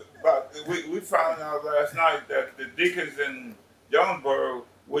about we found out last night that the deacons in Jonesboro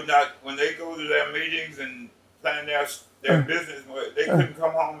would not, when they go to their meetings and plan their business, they couldn't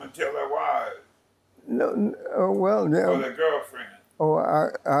come home and tell their wives. No, well, yeah. Or their girlfriend. Oh,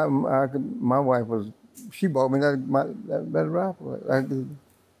 my wife she bought me that rifle.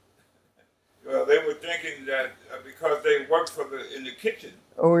 Well, they were thinking that because they worked in the kitchen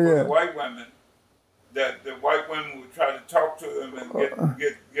for the white women, that the white women would try to talk to them and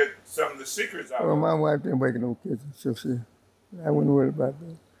get some of the secrets out of them. Well, my wife didn't work in no kitchen, so I wouldn't worry about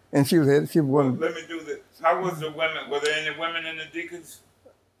that. And she was head. She was well, let me do this. How was the women? Were there any women in the deacons?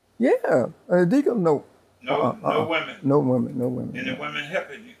 Yeah, deacons, no. No women. No women. Any women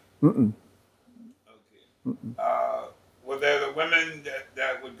helping you? Okay. Were there the women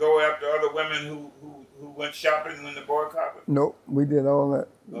that would go after other women who went shopping when the boycott was? No, we did all that.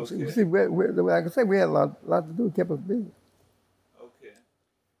 Okay. See, like I said, we had a lot to do. It kept us busy. Okay.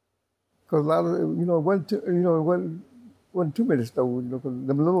 Because a lot of it wasn't too many stores. Because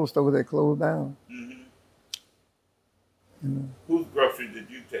the little stores they closed down. Mm-hmm. Whose grocery did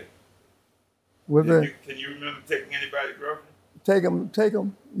you take? Can you remember taking anybody's grocery? Take them.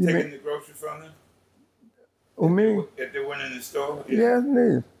 Taking the grocery from them? Oh, me? If they went in the store? Yeah, it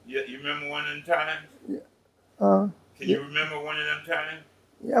is. Yeah, you remember one of them times? Yeah. Can you remember one of them times?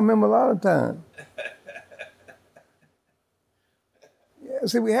 Yeah, I remember a lot of times. Yeah,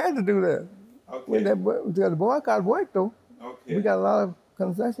 see, we had to do that. Okay. The boycott worked, though. Okay. We got a lot of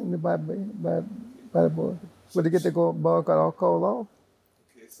concessions by the boycott. But to get the boycott all called off.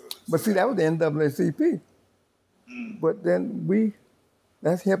 Okay, but see, that was the NAACP. But then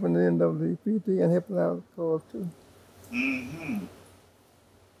that's helping the NAACP and helping our cause too. Mm-hmm.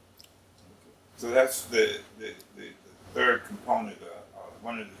 So that's the third component,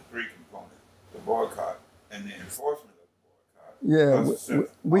 one of the three components, the boycott and the enforcement of the boycott. Yeah,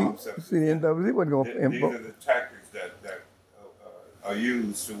 we see the NAACP wasn't going to These are the tactics that are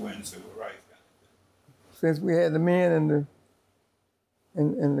used to win civil rights. Since we had the men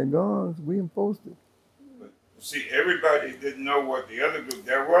and the guns, we enforced it. But see, everybody didn't know what the other group.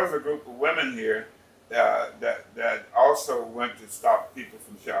 There was a group of women here that also went to stop people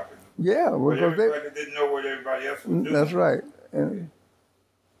from shopping. Yeah, but everybody didn't know what everybody else was doing. That's right. And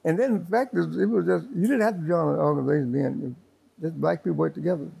then the fact is, it was just you didn't have to join an organization then. Just black people worked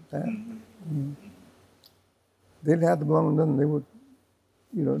together at the time. Mm-hmm. They didn't have to belong to nothing. They would,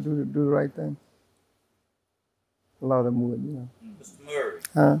 do the right thing. A lot of them would, Mr. Murray,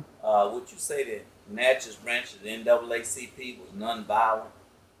 would you say that Natchez branch of the NAACP was nonviolent?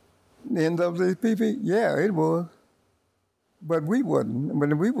 The NAACP, yeah, it was. But we wasn't.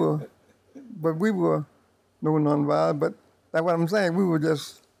 But we were no nonviolent. But that's what I'm saying. We were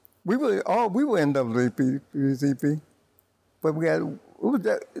NAACP. But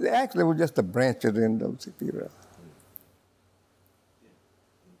it was just a branch of the NAACP, right?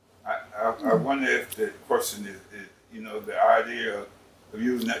 I wonder if the question is the idea of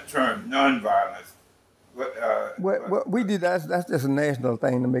using that term, nonviolence. What we did, that's just a national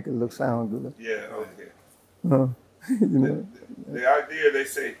thing to make it sound good. Yeah, okay. The idea, they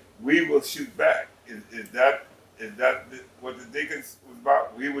say, we will shoot back. Is that what the deacons was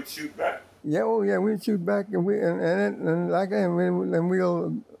about? We would shoot back? Yeah, we'd shoot back, and we're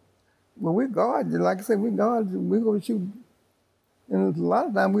guards. Like I said, we're guards. We're going to shoot. And a lot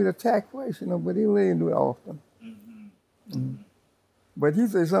of times we'd attack first, but he didn't do it often. Mm-hmm. Mm-hmm. But he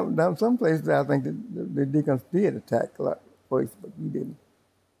said some places I think the deacons did attack a lot first, but we didn't.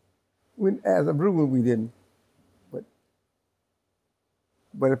 As a rule, we didn't.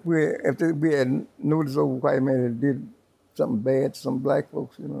 But if we had noticed over white man that did something bad to some black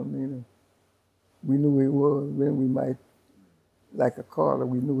folks, we knew who he was. Then we might, like a Carter,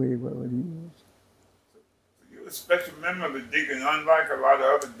 we knew who he was. A special member of the deacon, unlike a lot of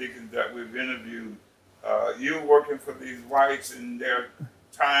other deacons that we've interviewed, you working for these whites and their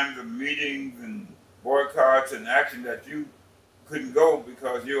times of meetings and boycotts and action that you couldn't go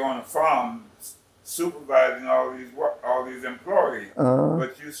because you're on a farm supervising all these employees,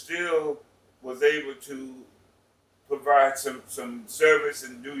 but you still was able to provide some service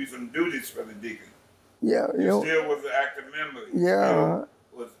and do some duties for the deacon. Yeah, you still was an active member. You yeah,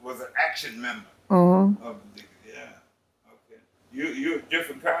 was an action member of the deacon. Yeah, okay. You're a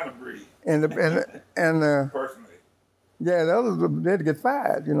different kind of breed. And personally. Yeah, the others they'd get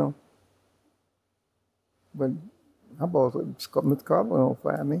fired, you know. But my boss, Mr. Carver, don't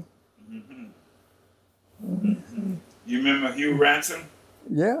fire me. Mm-hmm. Mm-hmm. You remember Hugh Ransom?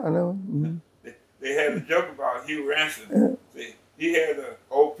 Yeah, I know. Mm-hmm. They had a joke about Hugh Ransom. He had an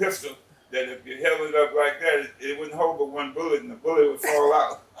old pistol that if you held it up like that, it wouldn't hold but one bullet, and the bullet would fall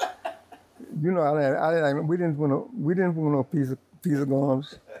out. You know, we didn't want no piece of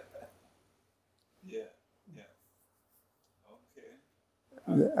guns. Yeah, yeah.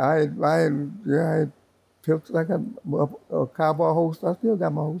 Okay. I had pistols. I got a cowboy holster. I still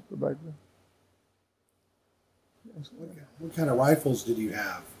got my holster back there. What kind of rifles did you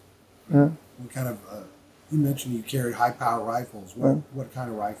have? What kind of, you mentioned you carried high-power rifles. What kind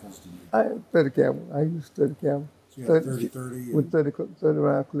of rifles did you have? I had 30 caliber. I used 30 caliber. So you had 30-30? With 30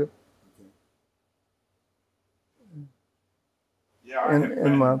 round clip. Okay. Yeah, I had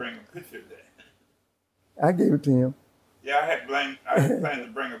planned to bring a picture of that. I gave it to him. Yeah, I had planned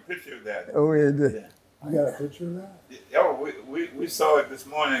to bring a picture of that. Oh, yeah, did. Yeah. You got a picture of that? Oh, we saw it this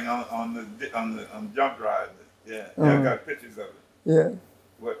morning on the jump drive. Yeah, I got pictures of it. Yeah.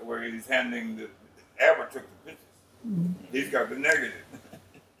 Where he's handing Albert took the pictures. Mm-hmm. He's got the negative.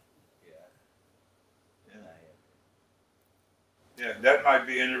 Yeah, that might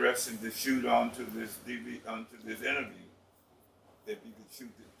be interesting to shoot onto this interview. If you could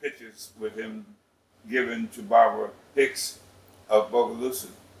shoot the pictures with him giving to Barbara Hicks of Bogalusa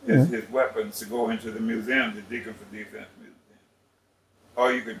his weapons to go into the museum, the Deacon for Defense Museum.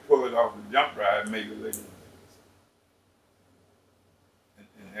 Or you could pull it off the jump drive maybe later and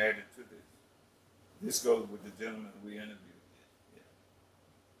add it to this. This goes with the gentleman we interviewed.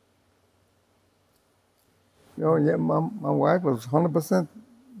 Oh, yeah, my wife was 100%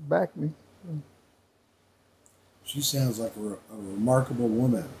 back me. She sounds like a remarkable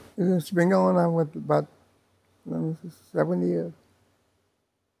woman. She's been going on with about 7 years.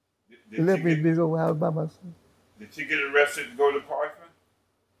 She left me this old house by myself. Did she get arrested and go to Parchment?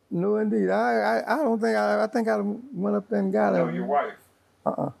 No, indeed. I don't think I think I went up there and got her. No, your wife.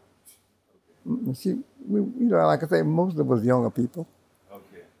 Okay. You know, like I say, most of us younger people.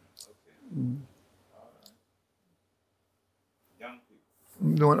 Okay. Mm. All right. Young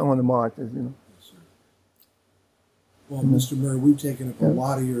people. Doing on the marches, you know. Yes, sir. Well, Mr. Murray, we've taken up a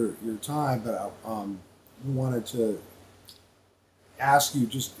lot of your time, but we wanted to ask you,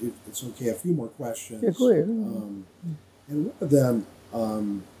 just if it's okay, a few more questions. Yeah, go ahead. And one of them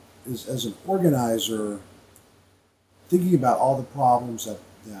is, as an organizer, thinking about all the problems that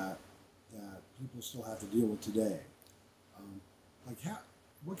people still have to deal with today.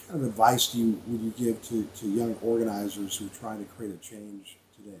 What kind of advice would you give to young organizers who are trying to create a change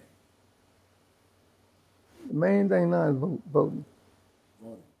today? The main thing now is voting. Voting.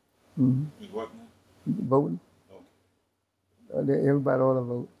 Mm-hmm. What? Voting. Okay. Everybody ought to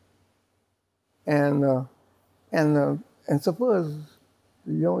vote. And suppose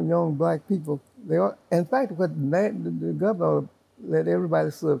the young black people, they are, in fact, what the governor let everybody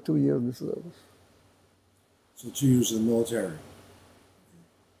serve 2 years in the service. So 2 years in the military.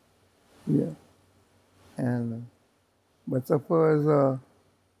 Yeah. And but so far as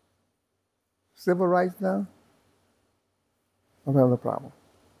civil rights now, I have no problem.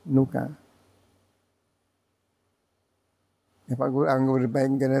 No kind. If I can go to the bank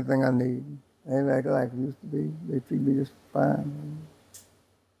and get everything I need. Ain't like it used to be. They treat me just fine.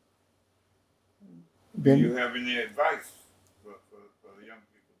 Do you have any advice for the young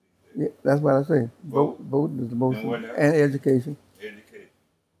people these days? Yeah, that's what I say. Vote is the most, and education. Education.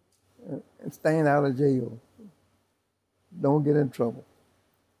 And staying out of jail. Don't get in trouble.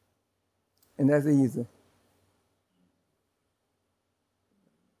 And that's easy.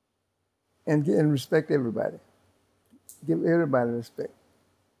 And respect everybody. Give everybody respect.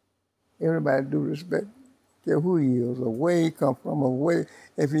 Everybody do respect. Care who he is, or where he come from, or where,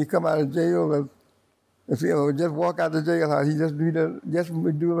 if he come out of jail, or if he just walk out of the jailhouse, he just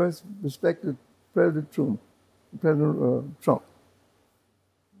do respect to President Trump.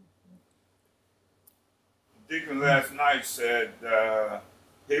 Deacon last night said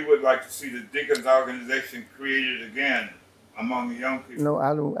he would like to see the Deacons organization created again among the young people. No,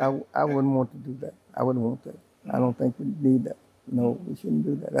 I wouldn't want to do that. I wouldn't want that. I don't think we need that. No, we shouldn't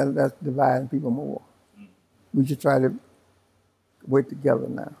do that. That's dividing people more. We should try to work together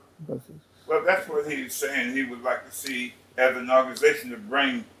now. Well, that's what he was saying. He would like to see, as an organization, to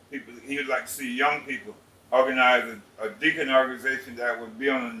bring people. He would like to see young people organize a deacon organization that would be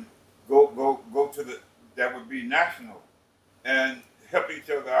on go to the that would be national and help each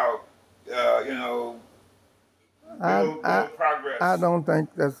other out. Build progress. I don't think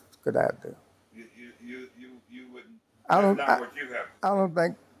that's a good idea. You wouldn't. That's not what you have.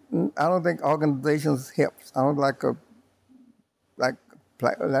 I don't think organizations helps. I don't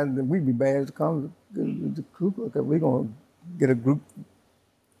we'd be bad to come to the group because we're gonna get a group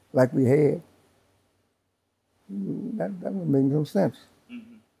like we had. That would make no sense. You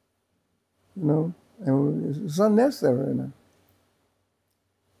know, and it's unnecessary now.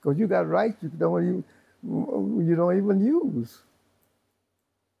 Because you got rights you don't even use.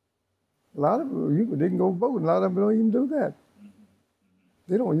 A lot of people, they can go vote. A lot of them don't even do that.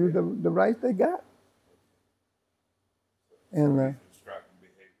 They don't use the rights they got. And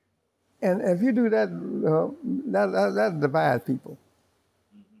if you do that, that divides people.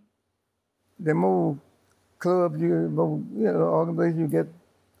 The more clubs, organizations you get,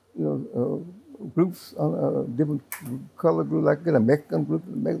 groups, different color groups, like a Mexican group,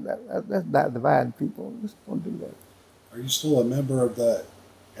 that's dividing people. Just don't do that. Are you still a member of the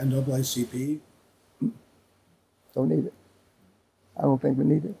NAACP? Don't need it. I don't think we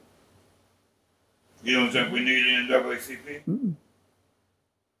need it. You don't think we need an NAACP?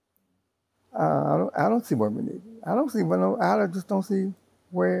 I don't see what we need. I just don't see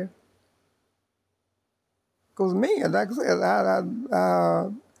where. Because me, like I said,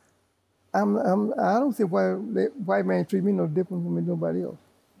 I don't see why the white man treat me no different from nobody else.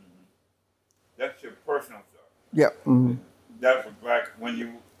 That's your personal stuff. Yeah. That was like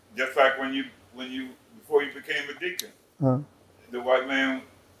before you became a deacon. The white man,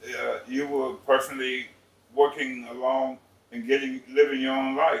 you were personally working along and living your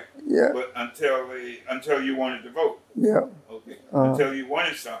own life. Yeah. But until you wanted to vote. Yeah. Okay. Until you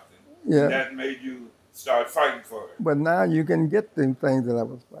wanted something. Yeah. And that made you start fighting for it. But now you can get the things that I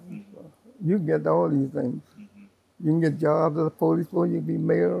was fighting for. You can get all these things. You can get jobs as a police force. You can be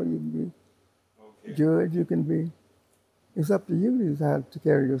mayor. You can be judge. You can be. It's up to you to decide to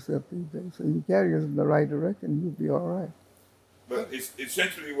carry yourself these days. So you carry yourself in the right direction, you'll be all right. But it's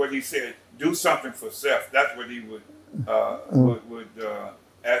essentially what he said: do something for self. That's what he would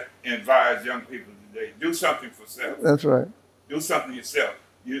advise young people today. Do something for self. That's right. Do something yourself.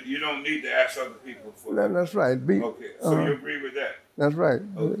 You don't need to ask other people for that. That's right. Okay, so you agree with that? That's right.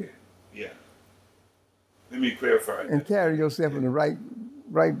 Okay, yeah. Let me clarify. And carry yourself in the right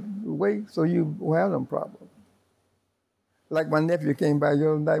way so you won't have no problem. Like my nephew came by the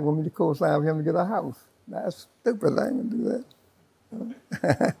other night, wanted me to co-sign for him to get a house. That's stupid. I ain't gonna do that.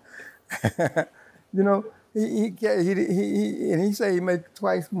 He said he make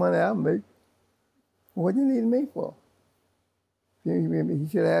twice the money I make. What do you need me for? He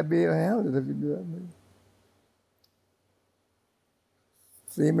should have been able to handle it if you do that.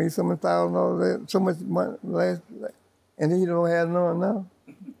 See, he made so much $1,000, so much money last, and he don't have none now.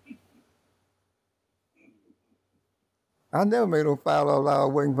 I never made no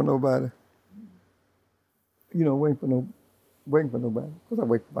 $5 waiting for nobody. Waiting for nobody. Of course I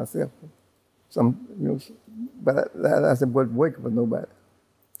wait for myself. But I said, but waiting for nobody.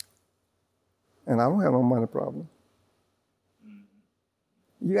 And I don't have no money problem.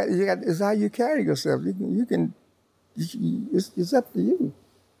 You got. It's how you carry yourself. It's up to you.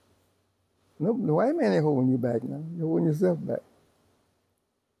 No, the white man ain't holding you back now. You're holding yourself back.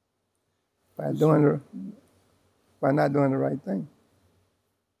 By not doing the right thing.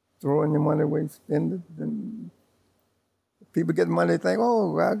 Throwing your money away, spend it. Then people get money, they think,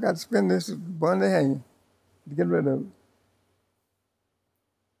 oh, I got to spend this, bond they hang. Get rid of it.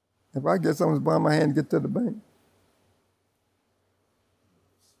 If I get something, bond my hand, get to the bank.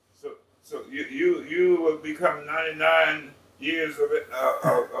 So you will become 99 years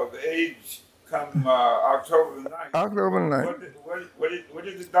of age come October the 9th. October the 9th. What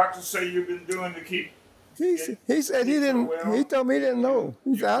did the doctor say you've been doing to keep? He said he didn't. He told me he didn't know.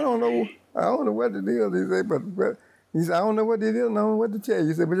 He said I don't know what it is. He said, but he said I don't know what it is. I don't know what to tell you.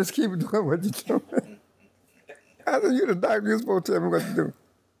 He said, but just keep doing what you're doing. I said, you the doctor. You're supposed to tell me what to do.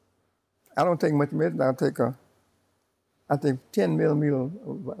 I don't take much medicine. I take 10 millimeter,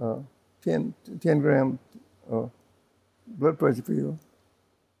 10 gram blood pressure pill,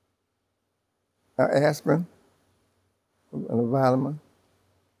 aspirin, and a vitamin,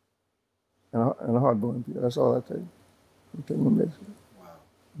 and a heartburn pill. That's all I take. I take no medicine.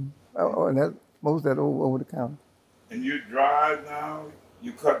 Wow. And Most of that over the counter. And you drive now?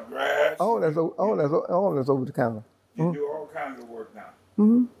 You cut grass? All that's over the counter. You do all kinds of work now?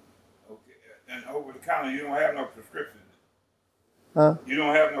 Mm-hmm. Okay. And over the counter, you don't have no prescription? Huh? You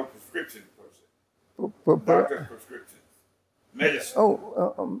don't have no prescription, per se? Doctor's prescriptions? Medicine?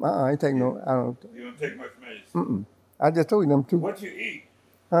 Oh, I ain't take no, I don't. You don't take much medicine? Mm-mm. I just told you them two. What you eat?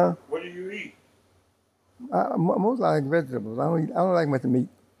 Huh? What do you eat? Most like vegetables. I don't like much meat.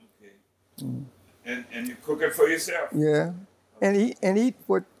 Okay. Mm. And you cook it for yourself? Yeah. Okay. And eat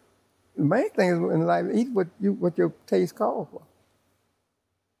what, the main thing is in life, eat what your taste calls for.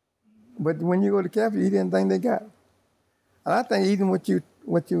 But when you go to the cafe, eat anything they got. And I think eating what you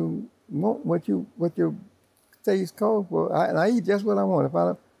want, what your taste calls for, and I eat just what I want.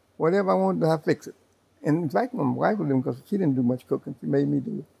 Whatever I want, I fix it. And in fact, my wife would do, because she didn't do much cooking. She made me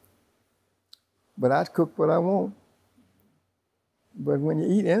do it. But I cook what I want. But when you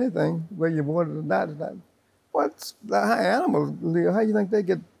eat anything, whether you want it or not, it's not. What's how animals live? How you think they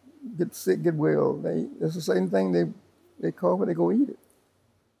get sick, get well? It's the same thing they call when they go eat it.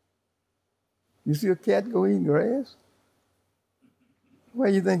 You see a cat go eat grass? Why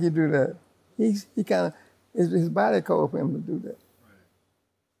do you think he do that? He kind of, his body calls for him to do that.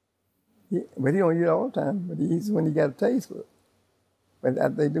 But he don't eat all the time, but he eats when he got a taste for it.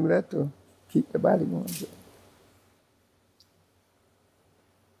 But they do that to keep the body going.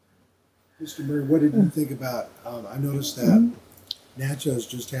 Mr. Murray, what did you think about, I noticed that Natchez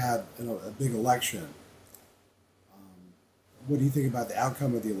just had a big election. What do you think about the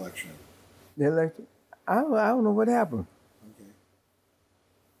outcome of the election? The election? I don't know what happened. Okay.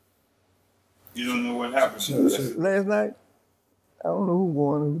 You don't know what happened? Last night, I don't know who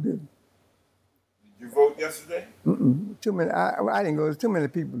won and who didn't. Did you vote yesterday? Mm-mm. Too many. I didn't go. There's too many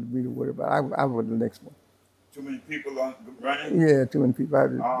people to be worried about. I voted the next one. Too many people running? Yeah, too many people.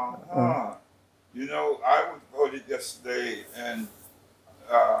 You know, I voted yesterday, and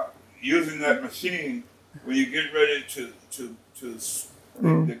using that machine, when you get ready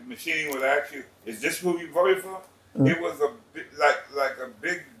the machine would ask you, "Is this who you voted for?" It was like a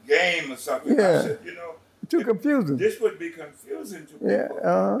big game or something. Yeah. I said, you know, too confusing. This would be confusing to people. Yeah,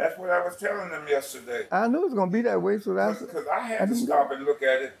 That's what I was telling them yesterday. I knew it was going to be that way, so that's because I had to stop and look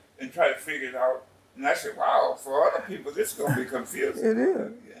at it and try to figure it out. And I said, "Wow, for other people, this is going to be confusing." It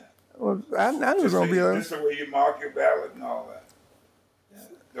is. Yeah. Well, I knew it was going to be like just the way you mark your ballot and all that.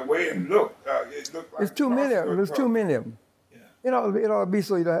 Yeah. The way it looked like it's too many of them. There's too many of them. Yeah. It ought to be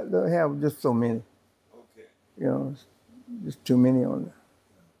so you don't have just so many. Okay. You know, just too many on there.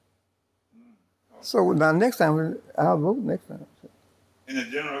 So now next time, I'll vote next time. In the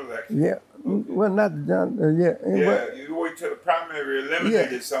general election? Yeah. Okay. Well, not the general, you wait till the primary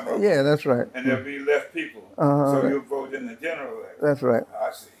eliminated some of them. Yeah, that's right. And there'll be less people. So you'll vote in the general election. That's right.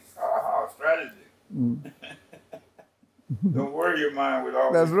 I see. Strategy. Don't worry your mind with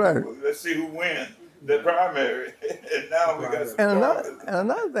all that's these right. people. Let's see who wins the primary. And now we got some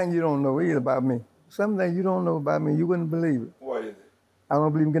another thing you don't know either about me. Something you don't know about me, you wouldn't believe it. What is it? I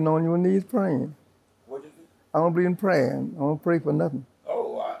don't believe in getting on your knees praying. What is it? I don't believe in praying. I don't pray for nothing.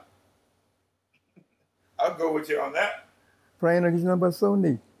 Oh, I'll go with you on that. Praying is nothing but so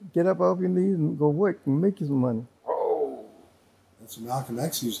neat. Get up off your knees and go work and make you some money. Oh. That's what Malcolm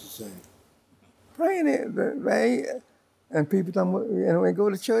X used to say. Praying it, and people tell me, when they go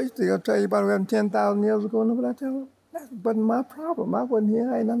to church, they'll tell you about having 10,000 years ago. And I tell them, that wasn't my problem. I wasn't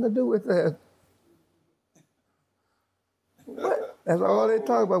here. I had nothing to do with that. What? That's all they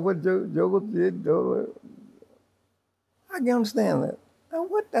talk about, what Joe did. I can understand that. Now,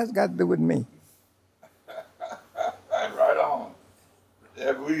 what that's got to do with me? Right on.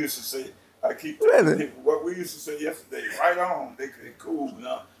 Yeah, we used to say, I keep telling people what we used to say yesterday, right on. They cool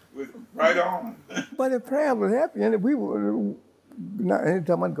now. Right on. But if prayer was happy, and if we were not any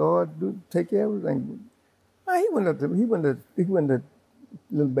time about God take care of everything. No, he wouldn't let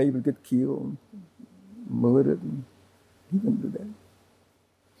little baby get killed, murdered. He wouldn't do that.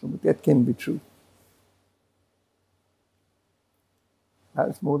 So but that can be true.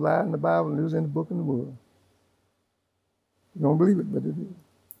 That's more lie in the Bible than there's in the book in the world. You don't believe it, but it is.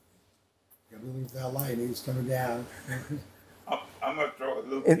 You believe that light, he's coming down. I'm going to throw a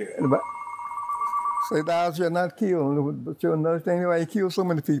little kid. Say thou shalt not kill, but you'll understand why you kill so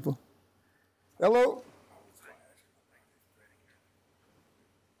many people. Hello?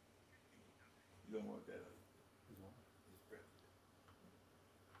 You don't want that.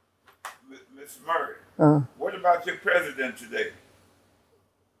 Miss Murray, what about your president today?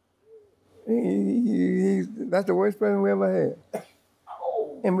 That's the worst president we ever had.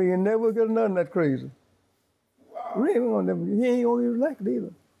 Oh. And we never get nothing that crazy. Wow. He ain't gonna be elected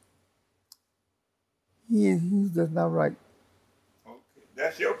either. he's just not right. Okay,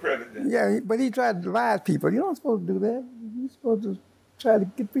 that's your president. Yeah, but he tried to divide people. You're not supposed to do that. You're supposed to try to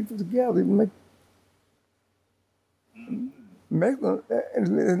get people together and make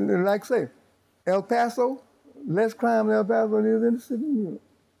like say, El Paso, less crime in El Paso than there is in the city of New York.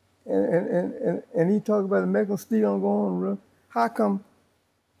 And he talked about the Mexican still going on. How come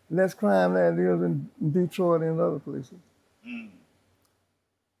less crime there is in Detroit and other places?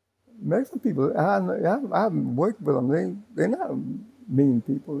 Mexican people, I've worked with them. They're not mean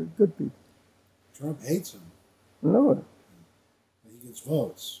people. They're good people. Trump hates him. No. He gets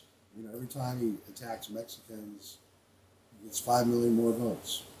votes. You know, every time he attacks Mexicans, he gets 5 million more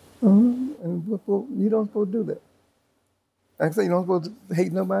votes. And you don't supposed to do that. Like I say, you don't supposed to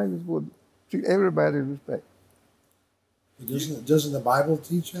hate nobody. You're supposed to treat everybody with respect. Doesn't the Bible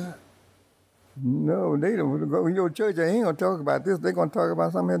teach that? No, they don't. Go in your church, they ain't going to talk about this. They're going to talk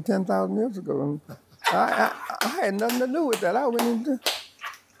about something here 10,000 years ago. And I had nothing to do with that. I went into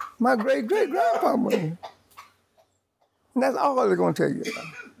my great-great-grandpa money. And that's all they're going to tell you about.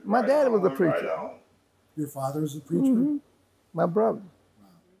 My daddy was a preacher. Right. Your father was a preacher? My brother.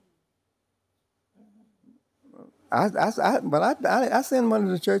 But I send money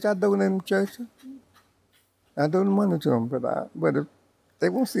to the church. I donate them to church. I donate money to them. But if they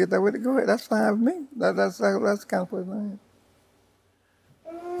won't see it that way, go ahead. That's fine with me. That's the kind of person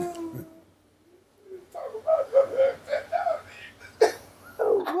I am.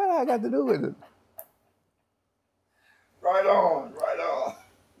 What I got to do with it? Right on.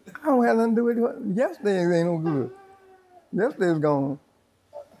 I don't have nothing to do with it. Yesterday ain't no good. Yesterday's gone.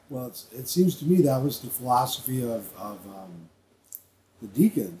 Well, it seems to me that was the philosophy of the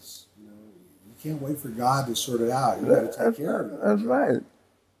deacons. You know, you can't wait for God to sort it out. You got to take care of it. That's right. You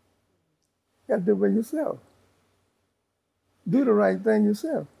got to do it by yourself. Do the right thing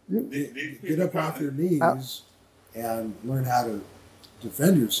yourself. Get up off your knees and learn how to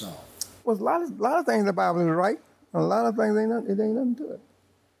defend yourself. Well, a lot of things in the Bible is right. A lot of things it ain't nothing to it.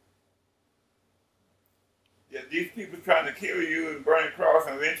 Yeah, these people trying to kill you and burn the cross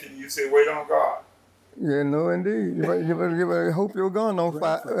and lynch you. You say, wait on God. Yeah, no, indeed. You better hope your gun don't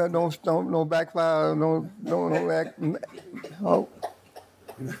fire, don't backfire, don't act. Oh.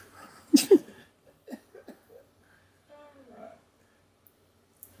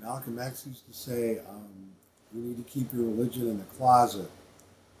 Malcolm X used to say, you need to keep your religion in the closet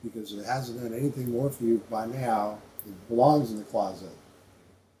because it hasn't done anything more for you by now. It belongs in the closet.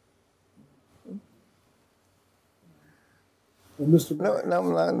 Well, Mr.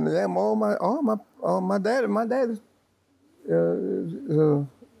 My dad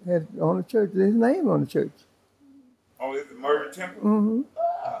had on the church. His name on the church. Oh, it's the Murray Temple.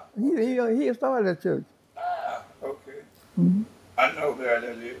 Mm-hmm. He started that church. Okay. Mm-hmm. I know where that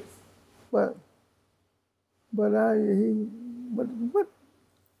is.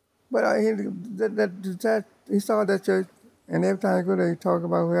 He started that church, and every time I go there, he talk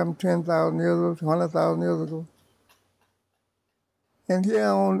about having 10,000 years ago, 100,000 years ago. And here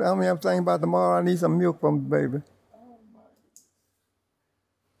I'm thinking about tomorrow I need some milk from the baby.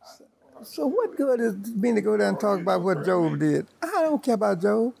 So what good is it being to go there and talk about what Job did? I don't care about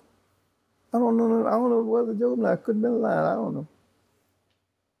Job. I don't know whether Job or not. Could have been lying. I don't know.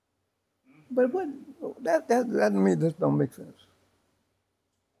 But what that to me just don't make sense.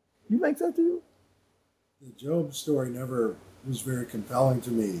 You make sense to you? The Job story never was very compelling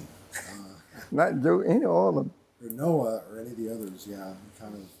to me. Not Job, any all of them. Or Noah or any of the others, yeah,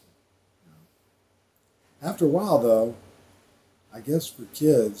 kind of. After a while, though, I guess for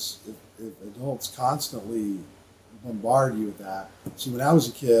kids, if adults constantly bombard you with that. See, when I was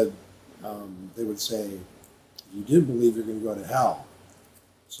a kid, they would say, if you did believe you're going to go to hell.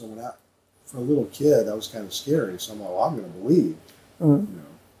 So for a little kid, that was kind of scary. So I'm like, well, I'm going to believe, you know.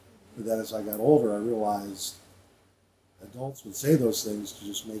 But then as I got older, I realized adults would say those things to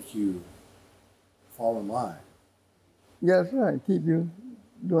just make you fall in line. Yeah, that's right. Keep you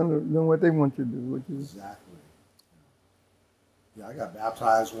doing what they want you to do. Which is exactly. Yeah, I got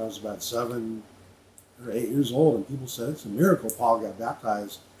baptized when I was about 7 or 8 years old, and people said it's a miracle Paul got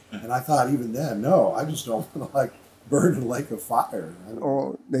baptized. And I thought even then, no, I just don't want to burn in a lake of fire.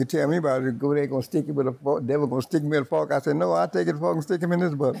 Oh, they tell me about it. Go there, gonna stick you with a fork. Devil gonna stick me with a fork. I said, no, I'll take it fork and stick him in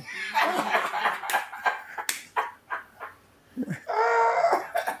this butt.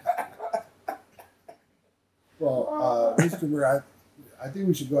 Well, Mr. Murray, I think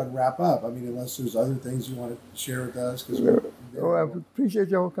we should go ahead and wrap up. I mean, unless there's other things you want to share with us. I appreciate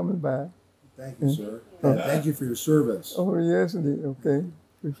y'all coming by. Thank you, sir. And thank you for your service. Oh, yes, indeed. Okay.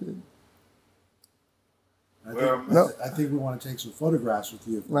 Appreciate it. I think we want to take some photographs with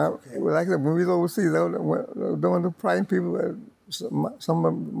you. Now, okay. Like when we was overseas, doing the praying people, some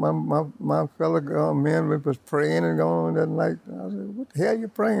of my fellow men was praying and going on that night. I said, "What the hell are you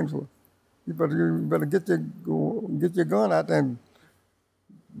praying for? You better get your gun out there and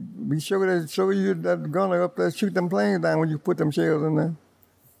be sure you that gun up there, shoot them planes down when you put them shells in there."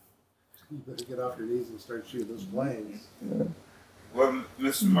 You better get off your knees and start shooting those planes. Yeah. Well,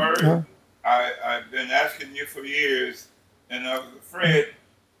 Mr. Murray, I've been asking you for years, and I was afraid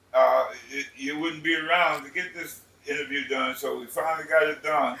you wouldn't be around to get this interview done, so we finally got it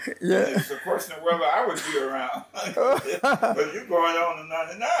done. Yeah. And it's a question of whether I would be around. But you're going on to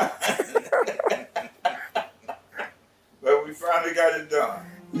 99. But we finally got it done.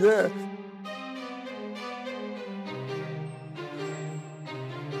 Yeah.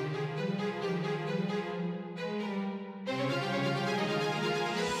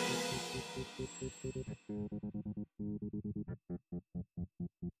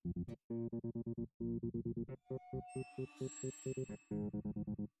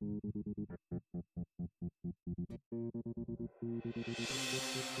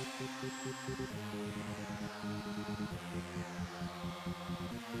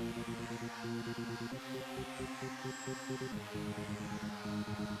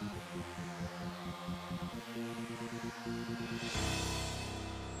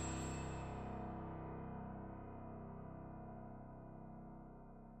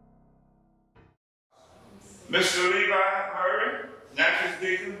 Mr. Levy Murray, Natchez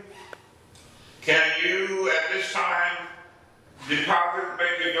Deacon, can you at this time make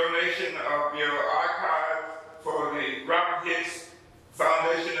a donation of your archive for the Robert Hicks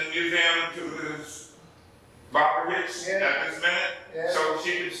Foundation and Museum to this Barbara Hicks at this minute, so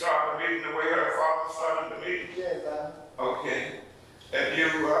she can start the meeting the way her father started the meeting? Yes, okay. And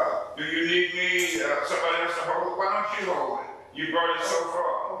do you need me, somebody else to hold it? Why don't you hold it? You brought it so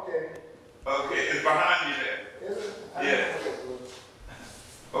far. Okay. Okay, it's behind you there. Is it? Yeah.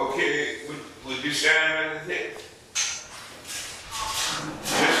 Okay, would you stand with it?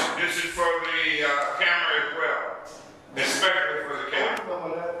 This is for the camera as well, especially for the camera.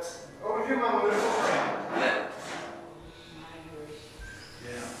 Oh, you remember that?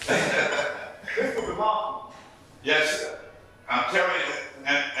 Yeah. This was the mom. Yes, sir. I'm telling you,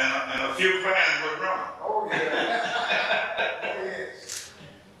 and a few plans were wrong. Oh, yeah. Oh, yes.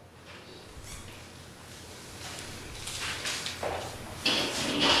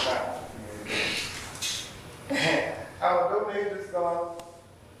 I will donate this gun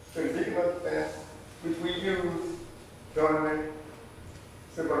to the Deacon of Defense, which we use during the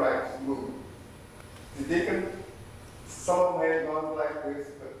Civil Rights Movement. The Deacon, some of them had guns like this,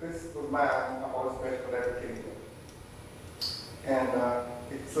 but this was mine. I always spent for that kingdom. And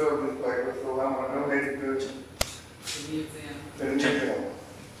it served this purpose, so I'm going to donate it to the museum. To the museum.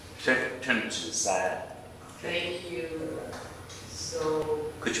 Turn it to the side. Thank you. So,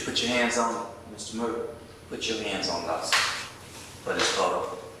 could you put your hands on it, Mr. Murray? Put your hands on us for this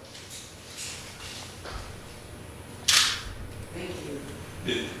photo. thank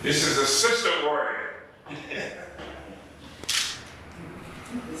you. This is a sister warrior.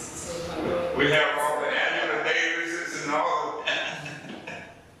 We have all the Angela Davises and all of that.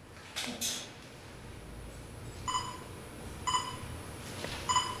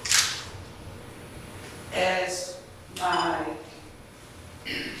 As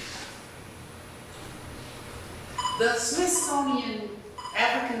the Smithsonian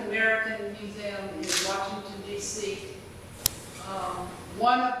African American Museum in Washington, D.C.,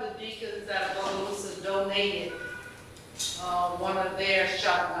 one of the deacons at Bogalusa donated one of their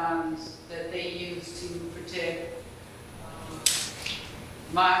shotguns that they use to protect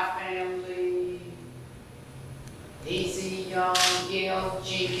my family, A.Z. Young, Gail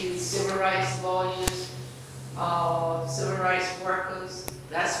Jenkins, civil rights lawyers, civil rights workers.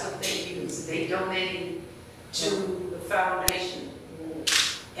 That's what they use. They donated to the foundation.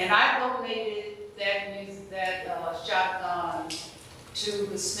 And I donated that shotgun to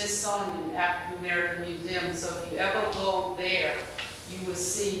the Smithsonian African American Museum. So if you ever go there, you will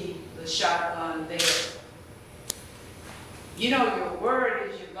see the shotgun there. You know, your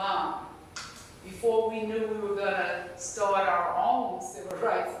word is your bond. Before we knew we were going to start our own civil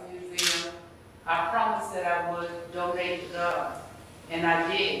rights museum, I promised that I would donate to God, and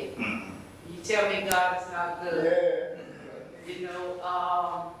I did. You tell me God is not good. Yeah. You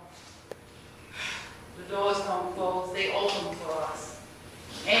know, the doors don't close, they open for us.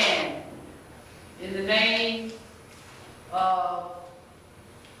 And in the name of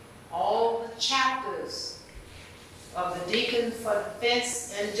all the chapters of the Deacons for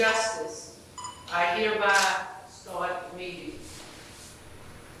Defense and Justice, I hereby start the meeting.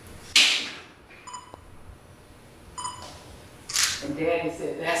 And Daddy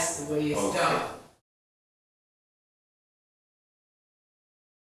said that's the way it's done.